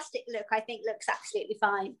actually the rustic look, I think, looks absolutely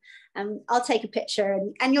fine. I'll take a picture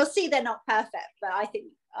and you'll see they're not perfect, but I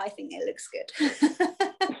think it looks good.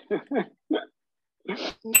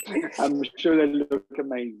 I'm sure they look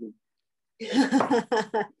amazing.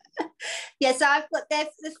 Yeah, so I've got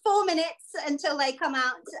there's 4 minutes until they come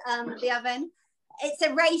out the oven. It's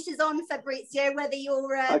a race is on, Fabrizio, whether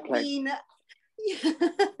you're keen.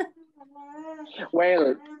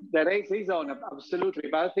 Well, the race is on, absolutely,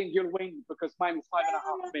 but I think you'll win because mine is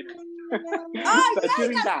 5.5 minutes. Oh, but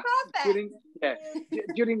yeah, that's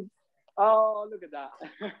perfect. During oh, look at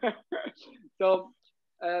that. So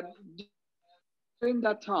during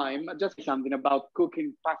that time, just something about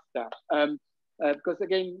cooking pasta. Because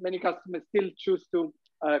again, many customers still choose to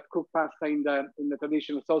cook pasta in the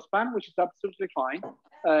traditional saucepan, which is absolutely fine.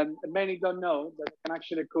 Many don't know that you can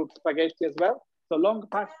actually cook spaghetti as well. So long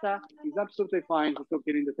pasta is absolutely fine to cook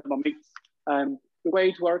it in the Thermomix. The way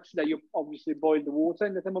it works is that you obviously boil the water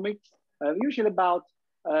in the Thermomix, usually about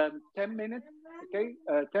 10 minutes, okay,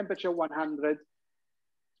 temperature 100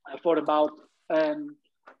 for about 10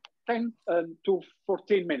 to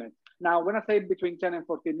 14 minutes. Now, when I say between 10 and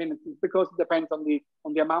 14 minutes, it's because it depends on the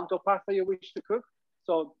amount of pasta you wish to cook.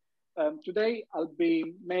 So today I'll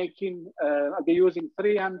be using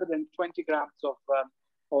 320 grams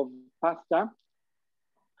of pasta.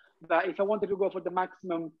 But if I wanted to go for the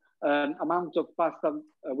maximum amount of pasta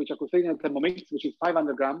which I could fit in a Thermomix, which is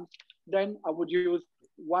 500 grams, then I would use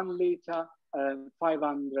 1 liter,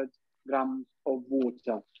 500 grams of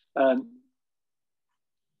water.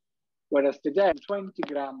 Whereas today, 20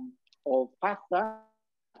 grams of pasta,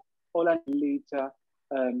 all a liter,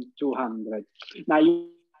 200. Now, you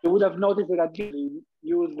would have noticed that I didn't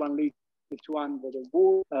use 1 liter, 200 of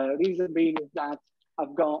water. Reason being is that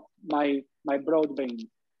I've got my broad beans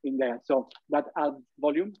in there. So that adds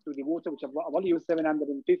volume to the water, which I've only used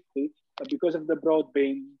 750, but because of the broad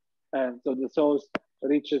beans, so the sauce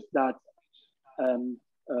reaches that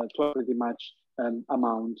pretty much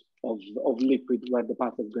amount of liquid where the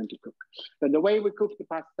pasta is going to cook. And the way we cook the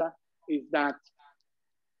pasta is that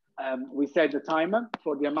we set the timer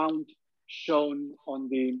for the amount shown on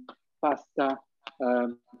the pasta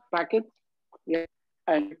packet, yeah,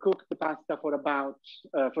 and cook the pasta for about,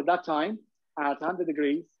 for that time, at 100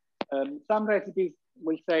 degrees. Some recipes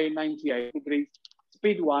will say 98 degrees,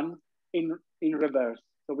 speed 1 in reverse.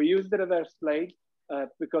 So we use the reverse plate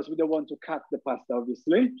because we don't want to cut the pasta,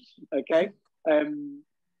 obviously, okay?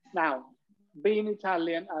 Now, being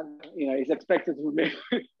Italian, it's expected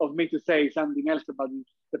of me to say something else about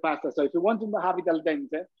the pasta. So if you want to have it al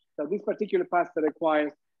dente, so this particular pasta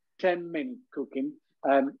requires 10 minutes cooking.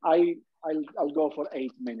 I'll go for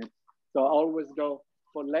 8 minutes. So I always go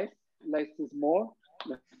for less. Less is more.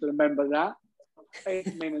 Let's remember that.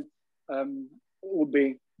 8 minutes would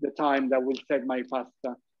be the time that will set my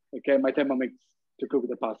pasta, okay, my Thermomix to cook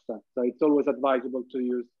the pasta. So it's always advisable to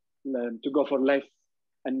use, to go for less,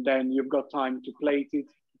 and then you've got time to plate it.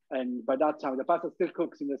 And by that time, the pasta still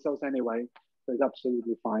cooks in the sauce anyway, so it's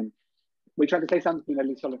absolutely fine. We're trying to say something,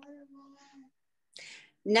 Elisa.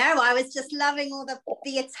 No, I was just loving all the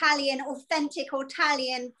Italian, authentic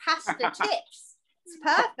Italian pasta tips. It's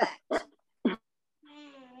perfect.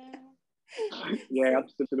 Yeah,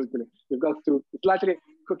 absolutely. You've got to slightly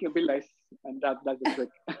cook a bit less, and that's the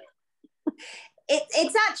trick.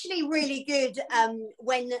 It's actually really good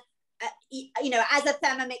when as a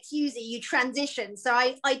Thermomix user, you transition. So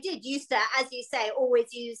I did used to, as you say,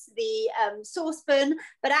 always use the saucepan,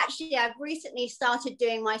 but actually I've recently started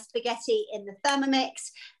doing my spaghetti in the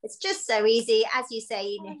Thermomix. It's just so easy. As you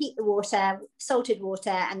say, heat the water, salted water,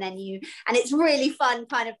 and then and it's really fun,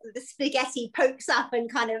 kind of the spaghetti pokes up and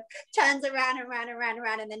kind of turns around and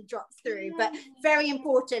around and then drops through. But very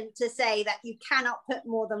important to say that you cannot put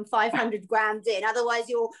more than 500 grams in, otherwise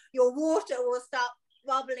your water will start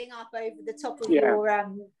bubbling up over the top of your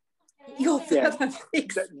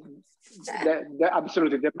Thermomix.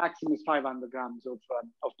 Absolutely, the maximum is 500 grams of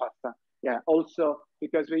pasta. Yeah, also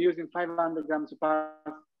because we're using 500 grams of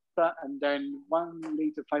pasta and then 1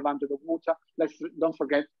 liter 500 of water. Don't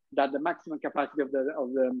forget that the maximum capacity of the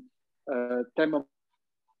Thermomix,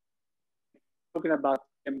 talking about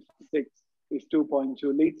TM6, is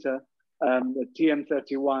 2.2 liter. The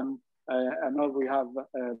TM31, I know we have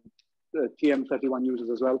TM31 users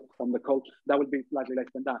as well on the call. That will be slightly less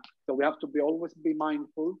than that. So we have to always be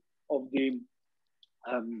mindful of the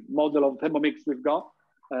model of Thermomix we've got.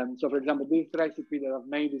 So for example, this recipe that I've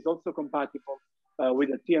made is also compatible with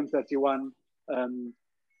the TM31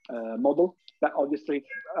 model. But obviously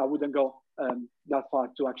I wouldn't go that far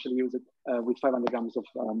to actually use it with 500 grams of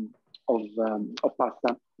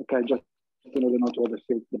pasta. Okay, just in order not to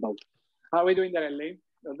overfill the bowl. How are we doing there, Ellie?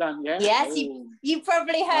 Well done, yeah? Yes, you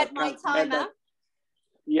probably heard my timer.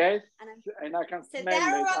 Yes, and I can smell it. So there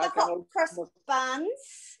are the hot cross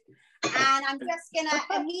buns, and I'm just going to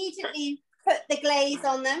immediately put the glaze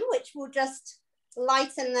on them, which will just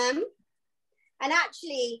lighten them. And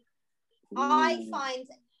actually, I find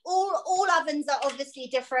all ovens are obviously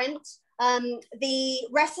different. The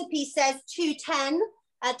recipe says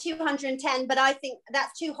 210, but I think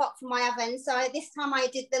that's too hot for my oven. So this time I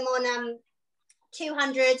did them on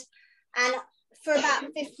 200, and for about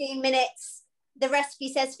 15 minutes. The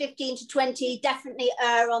recipe says 15 to 20, definitely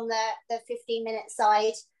err on the 15-minute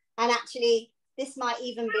side. And actually, this might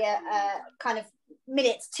even be a kind of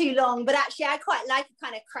minutes too long, but actually I quite like a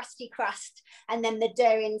kind of crusty crust and then the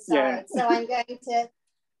dough inside. Yeah. So I'm going to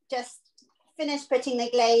just finish putting the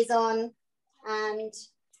glaze on, and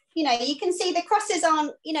you can see the crosses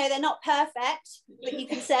aren't, they're not perfect, but you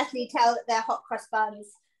can certainly tell that they're hot cross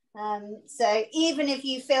buns. So even if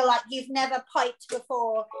you feel like you've never piped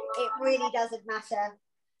before, it really doesn't matter.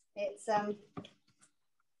 It's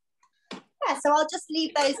yeah, so I'll just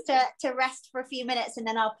leave those to rest for a few minutes, and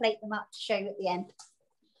then I'll plate them up to show you at the end.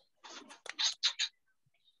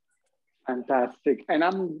 Fantastic. And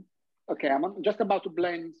I'm just about to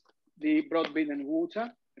blend the broad bean and water.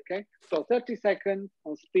 Okay, so 30 seconds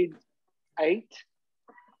on speed 8.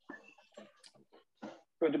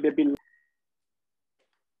 Going to be a bit.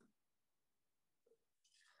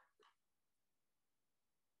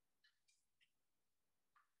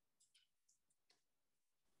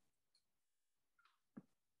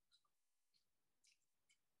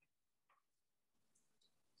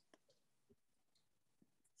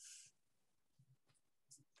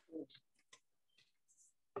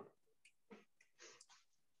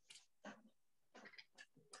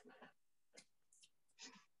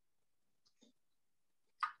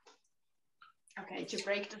 Okay, to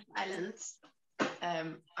break the silence,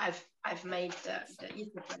 I've made the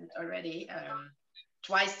Easter bread already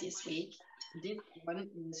twice this week. This one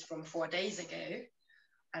is from 4 days ago,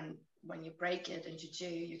 and when you break it into two,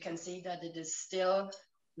 you can see that it is still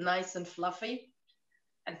nice and fluffy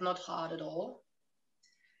and not hard at all.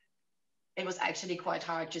 It was actually quite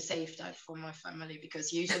hard to save that for my family,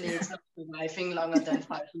 because usually it's not surviving longer than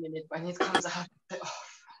 5 minutes when it comes out of the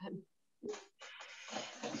oven.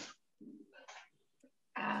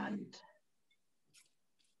 And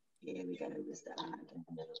here we go with that.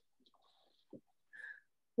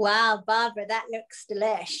 Wow, Barbara, that looks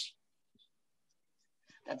delish.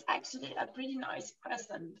 That's actually a pretty nice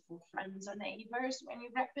present for friends and neighbors when you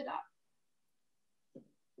wrap it up.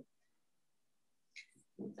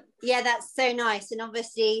 Yeah, that's so nice. And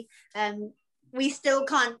obviously, we still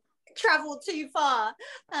can't travel too far.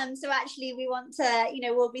 So actually we want to,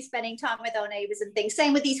 we'll be spending time with our neighbours and things.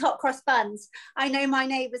 Same with these hot cross buns. I know my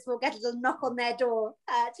neighbours will get a little knock on their door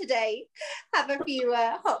today, have a few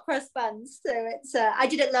hot cross buns. So it's, I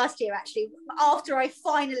did it last year actually, after I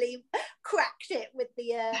finally cracked it with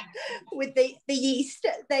the yeast.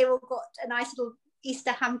 They all got a nice little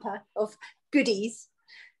Easter hamper of goodies.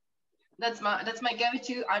 That's my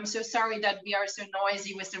go-to. I'm so sorry that we are so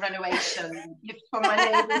noisy with the renovation. For my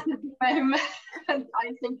neighbors at home, and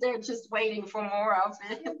I think they're just waiting for more of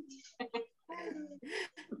it.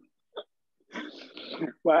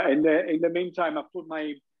 Well, in the meantime, I put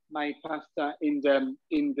my pasta in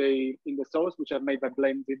the sauce, which I've made by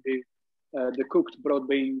blending the cooked broad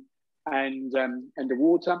bean and the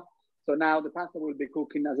water. So now the pasta will be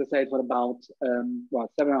cooking, as I said, for about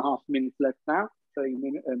 7.5 minutes left now. So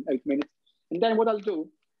 8 minutes. And then what I'll do,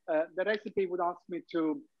 the recipe would ask me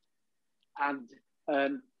to add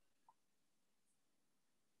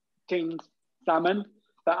tinned salmon,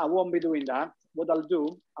 but I won't be doing that. What I'll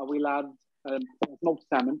do, I will add smoked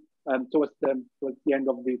salmon towards the end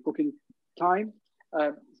of the cooking time.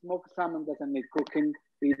 Smoked salmon doesn't need cooking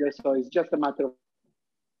either, so it's just a matter of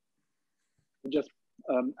just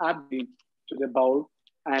adding to the bowl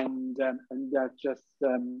and just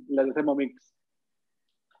let the Thermomix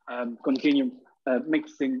continue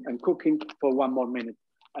mixing and cooking for 1 more minute,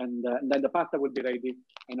 and then the pasta will be ready,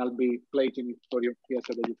 and I'll be plating it for you here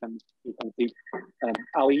so that you can see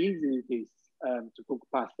how easy it is to cook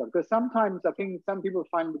pasta. Because sometimes I think some people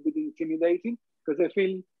find it a bit intimidating because they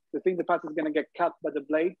think the pasta is going to get cut by the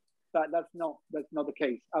blade, but that's not the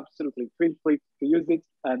case. Absolutely, feel free to use it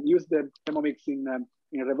and use the Thermomix in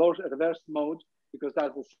reverse mode, because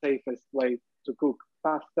that's the safest way to cook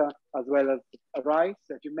pasta as well as rice.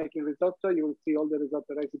 If you're making risotto, you will see all the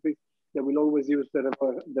risotto recipes. They will always use the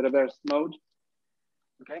reverse mode.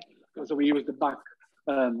 Okay, so we use the back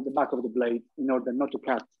of the blade in order not to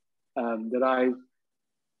cut the rice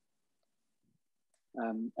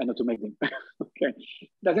and not to make them. Okay.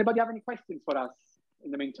 Does anybody have any questions for us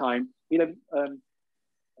in the meantime, either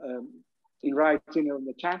in writing on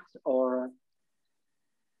the chat, or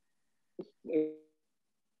if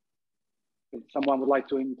someone would like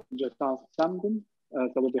to just ask something,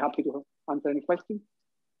 so we'll be happy to answer any questions.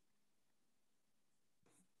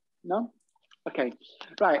 No? Okay,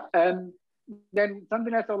 right. Then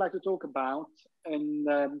something else I'd like to talk about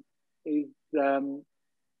is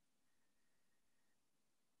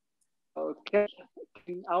okay,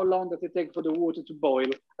 how long does it take for the water to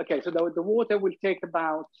boil? Okay, so the water will take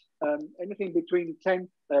about anything between 10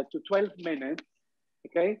 to 12 minutes.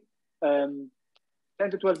 Okay. 10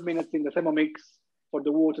 to 12 minutes in the Thermomix for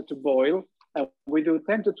the water to boil. We do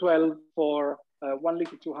 10 to 12 for 1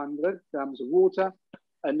 liter, 200 grams of water,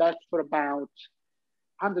 and that's for about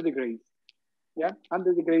 100 degrees. Yeah,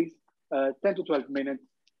 100 degrees, 10 to 12 minutes,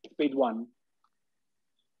 speed 1.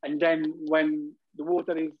 And then when the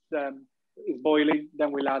water is boiling,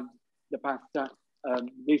 then we'll add the pasta.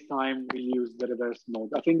 This time we'll use the reverse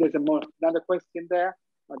mode. I think there's another question there.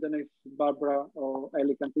 I don't know if Barbara or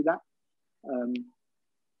Ellie can see that.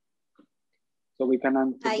 So we can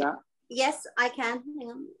answer that. Yes, I can. Hang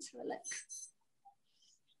on, let's have a look.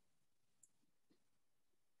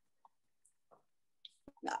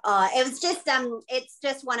 It was just it's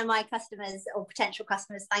just one of my customers or potential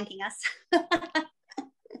customers thanking us.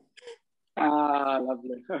 Ah,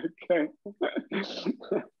 lovely. Okay.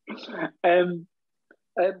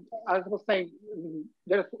 As I was saying,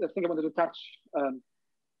 there's a thing I wanted to touch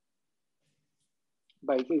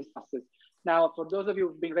base is classes. Now, for those of you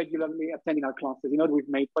who've been regularly attending our classes, you know we've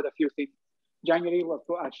made quite a few things. January was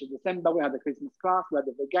actually December. We had the Christmas class. We had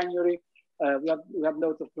the January. We have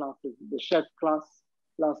loads of classes. The chef class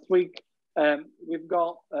last week. We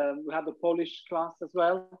had the Polish class as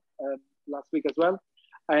well last week as well,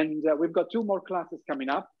 and we've got 2 more classes coming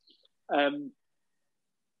up. And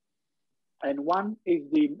one is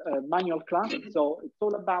the manual class. So it's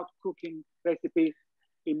all about cooking recipes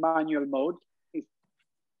in manual mode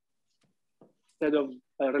instead of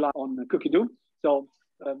rely on Cookidoo. So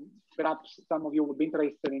perhaps some of you would be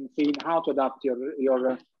interested in seeing how to adapt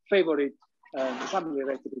your favorite family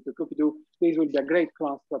recipe to Cookidoo. This will be a great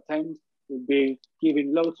class to attend. We'll be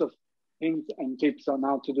giving loads of hints and tips on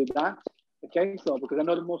how to do that. Okay, so because I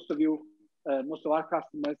know that most of our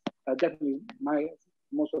customers, definitely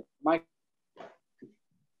most of my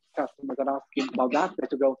customers are asking about that,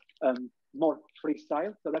 to go more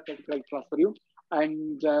freestyle. So that's a great class for you.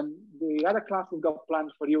 And the other class we've got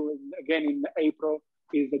planned for you again in April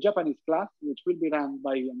is the Japanese class, which will be run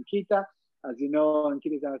by Ankita. As you know,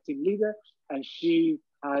 Ankita is our team leader, and she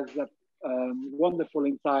has a wonderful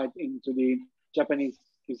insight into the Japanese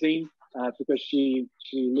cuisine because she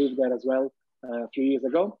lived there as well a few years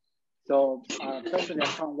ago. So personally, I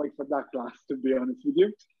can't wait for that class, to be honest with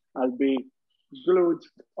you. I'll be glued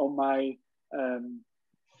on my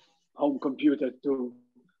home computer to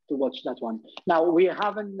watch that one. Now, we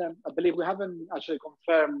haven't, I believe we haven't actually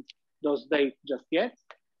confirmed those dates just yet.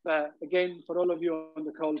 Again, for all of you on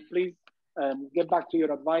the call, please get back to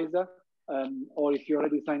your advisor, or if you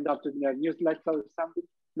already signed up to their newsletter or something,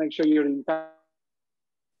 make sure you're in touch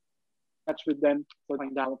with them to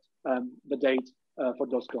find out the date for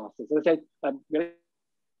those classes. As I said, we're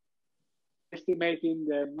estimating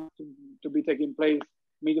them to be taking place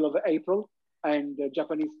middle of April, and the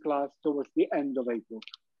Japanese class towards the end of April.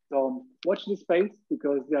 So watch this space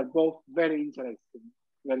because they are both very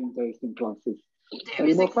interesting classes. There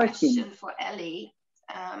is a question for Ellie.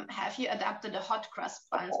 Have you adapted the hot crust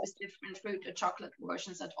buns with different fruit or chocolate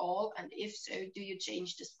versions at all? And if so, do you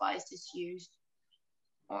change the spices used,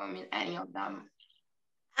 or I mean any of them?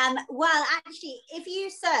 Well, actually, if you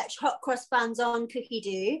search hot cross buns on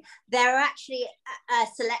Cookidoo, there are actually a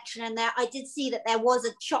selection in there. I did see that there was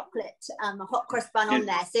a chocolate hot cross bun on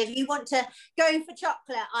there. So if you want to go for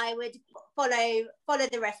chocolate, I would follow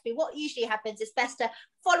the recipe. What usually happens is best to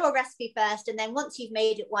follow a recipe first, and then once you've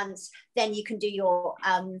made it once, then you can do your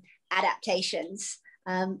adaptations.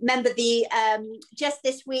 Remember just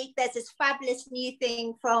this week there's this fabulous new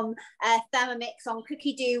thing from Thermomix on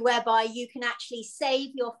Cookidoo whereby you can actually save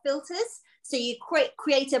your filters. So you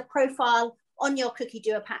create a profile on your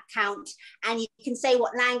Cookidoo account, and you can say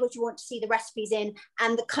what language you want to see the recipes in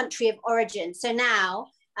and the country of origin. So now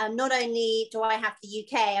not only do I have the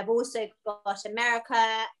UK, I've also got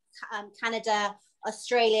America, Canada,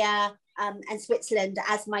 Australia, and Switzerland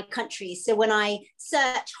as my countries. So when I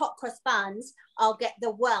search hot cross buns, I'll get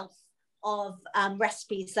the wealth of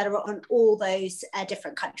recipes that are on all those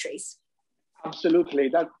different countries. Absolutely,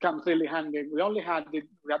 that comes really handy. We had this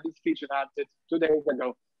feature added 2 days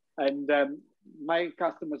ago, and my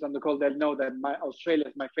customers on the call, they'll know that Australia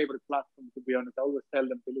is my favorite platform, to be honest. I always tell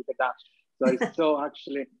them to look at that. So it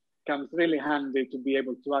actually comes really handy to be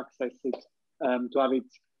able to access it, to have it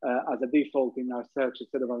as a default in our search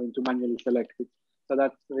instead of having to manually select it. So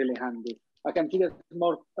that's really handy. I can see there's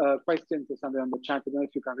more questions or something on the chat. I don't know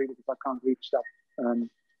if you can read it if I can't reach that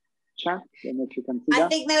chat. I don't know if you can see that. I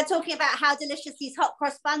think they were talking about how delicious these hot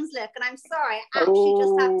cross buns look, and I'm sorry, I actually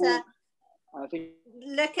just have to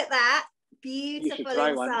look at that. Beautiful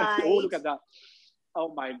inside. One. Oh, look at that.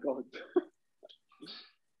 Oh my God.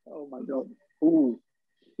 Oh my God. Ooh.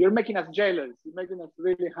 You're making us jealous. You're making us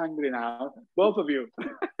really hungry now, both of you.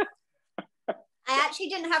 I actually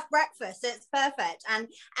didn't have breakfast, so it's perfect. And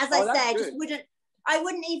as I said, I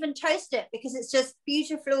wouldn't even toast it because it's just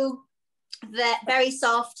beautiful, very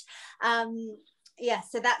soft. Yeah,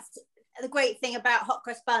 so that's the great thing about hot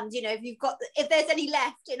cross buns, you know, if there's any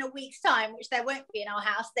left in a week's time, which there won't be in our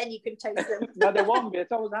house, then you can toast them. No, they won't be.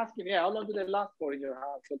 So I was asking, yeah, how long do they last for in your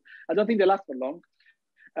house? I don't think they last for long.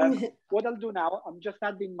 What I'll do now, I'm just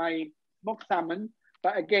adding my smoked salmon,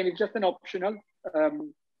 but again, it's just an optional.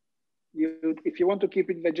 If you want to keep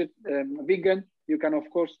it vegan, you can of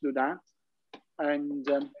course do that, and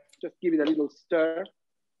just give it a little stir.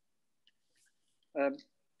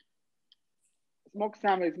 Smoked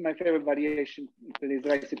salmon is my favorite variation to this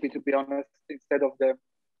recipe, to be honest, instead of the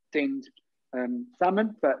tinned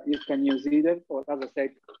salmon, but you can use either, or as I said,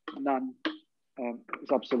 none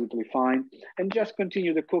is absolutely fine. And just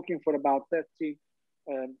continue the cooking for about 30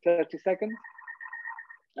 seconds,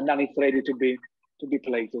 and then it's ready to be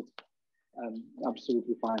plated.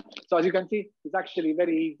 Absolutely fine. So as you can see, it's actually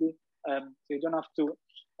very easy. So you don't have to,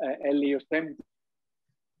 Ellie, you're tempting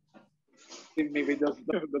me with those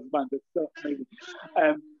buns. It's so amazing.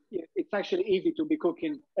 It's actually easy to be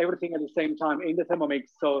cooking everything at the same time in the Thermomix.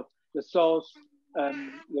 So the sauce,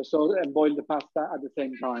 and boil the pasta at the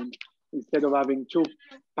same time, instead of having 2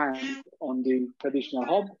 pans on the traditional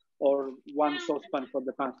hob, or 1 saucepan for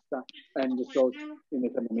the pasta and the sauce in the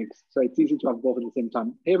Thermomix. So it's easy to have both at the same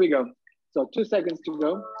time. Here we go. So 2 seconds to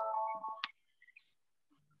go.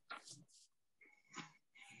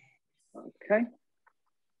 Okay.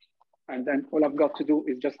 And then all I've got to do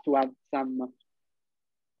is just to add some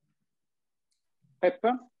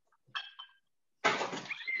pepper.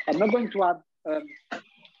 I'm not going to add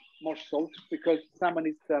more salt because salmon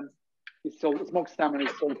is salt. Smoked salmon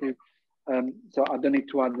is salty, so I don't need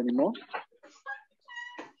to add any more.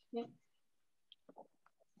 Yeah.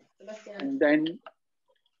 And then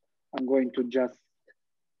I'm going to just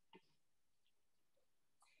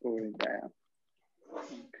go in there.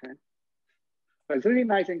 Okay. So it's really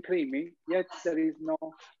nice and creamy, yet there's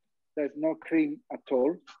no cream at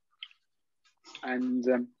all. And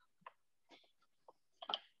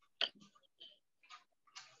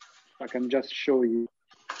I can just show you.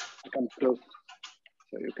 I can close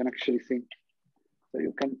so you can actually see. So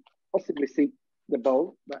you can possibly see the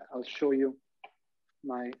bowl, but I'll show you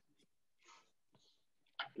my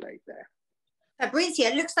plate there. Fabrizio,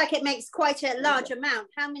 it looks like it makes quite a large amount.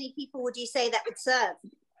 How many people would you say that would serve?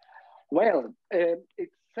 Well,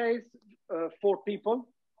 it says 4 people,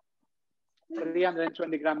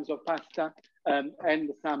 320 grams of pasta, and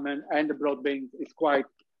the salmon and the broad beans is quite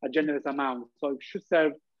a generous amount. So it should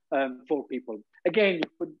serve 4 people. Again, you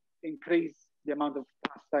could increase the amount of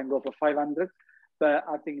pasta and go for 500, but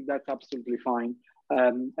I think that's absolutely fine.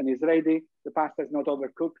 And it's ready. The pasta is not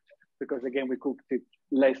overcooked because, again, we cooked it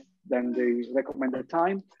less than the recommended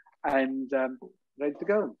time, and ready to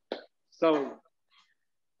go. So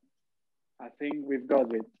I think we've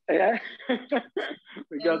got it.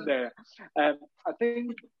 We got there. I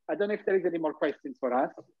don't know if there is any more questions for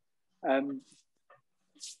us.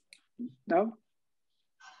 No?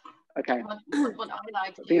 Okay. What I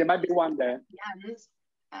like to do, there might be one there.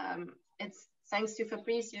 It's thanks to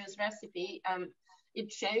Fabrizio's recipe. It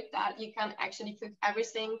showed that you can actually cook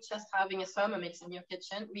everything just having a Thermomix in your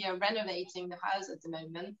kitchen. We are renovating the house at the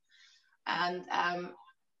moment, and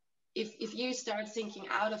if you start thinking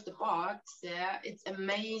out of the box, it's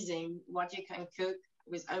amazing what you can cook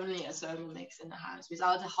with only a Thermomix in the house,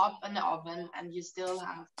 without a hob and the oven, and you still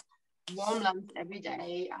have warm lunch every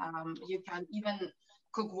day. You can even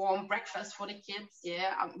cook warm breakfast for the kids.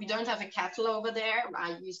 We don't have a kettle over there.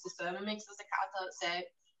 I use the Thermomix as a kettle, so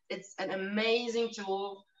it's an amazing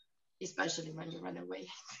tool, especially when you run away.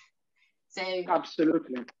 So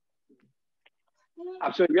absolutely,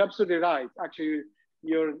 you're absolutely right. Actually,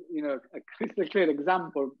 you're a crystal clear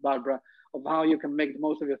example, Barbara, of how you can make the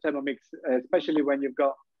most of your Thermomix, especially when you've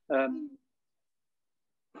got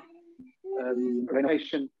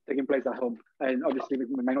renovation taking place at home, and obviously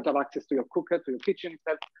we might not have access to your cooker, to your kitchen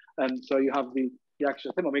itself, and so you have the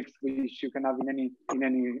actual Thermomix, which you can have in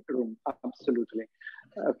any room. Absolutely.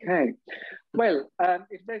 Okay. Well,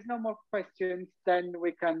 if there's no more questions, then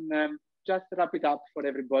we can just wrap it up for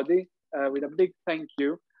everybody with a big thank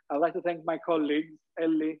you. I'd like to thank my colleagues,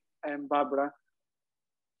 Ellie and Barbara,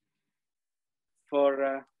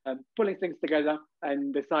 for pulling things together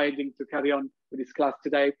and deciding to carry on with this class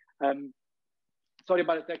today. Sorry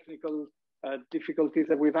about the technical difficulties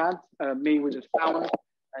that we've had, me with the sound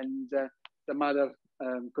and some other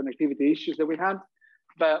connectivity issues that we had,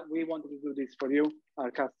 but we wanted to do this for you,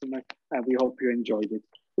 our customers, and we hope you enjoyed it.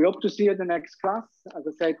 We hope to see you in the next class. As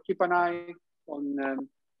I said, keep an eye on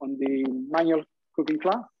the manual cooking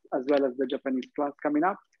class, as well as the Japanese class coming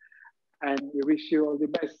up. And we wish you all the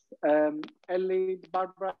best. Ellie,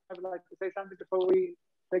 Barbara, I would like to say something before we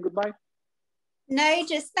say goodbye. No,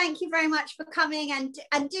 just thank you very much for coming, and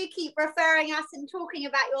do keep referring us and talking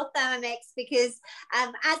about your Thermomix, because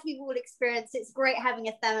as we've all experienced, it's great having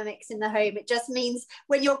a Thermomix in the home. It just means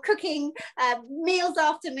when you're cooking meals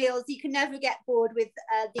after meals, you can never get bored with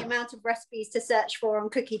the amount of recipes to search for on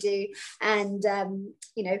Cookidoo, and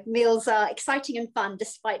you know, meals are exciting and fun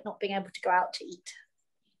despite not being able to go out to eat.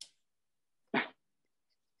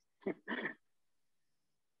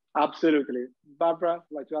 Absolutely. Barbara,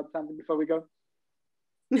 would like to add something before we go?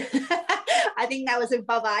 I think that was a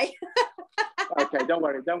bye-bye. Okay, don't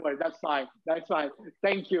worry, that's fine,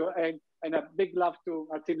 thank you, and a big love to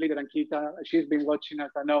our team leader Ankita. She's been watching us,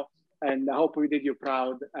 I know, and I hope we did you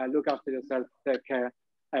proud. Look after yourself, take care,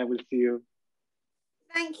 and we'll see you.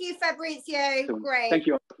 Thank you, Fabrizio. Soon. Great. Thank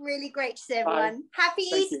you. Really great to see everyone. Happy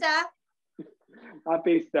Easter.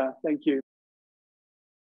 Happy Easter. Thank you.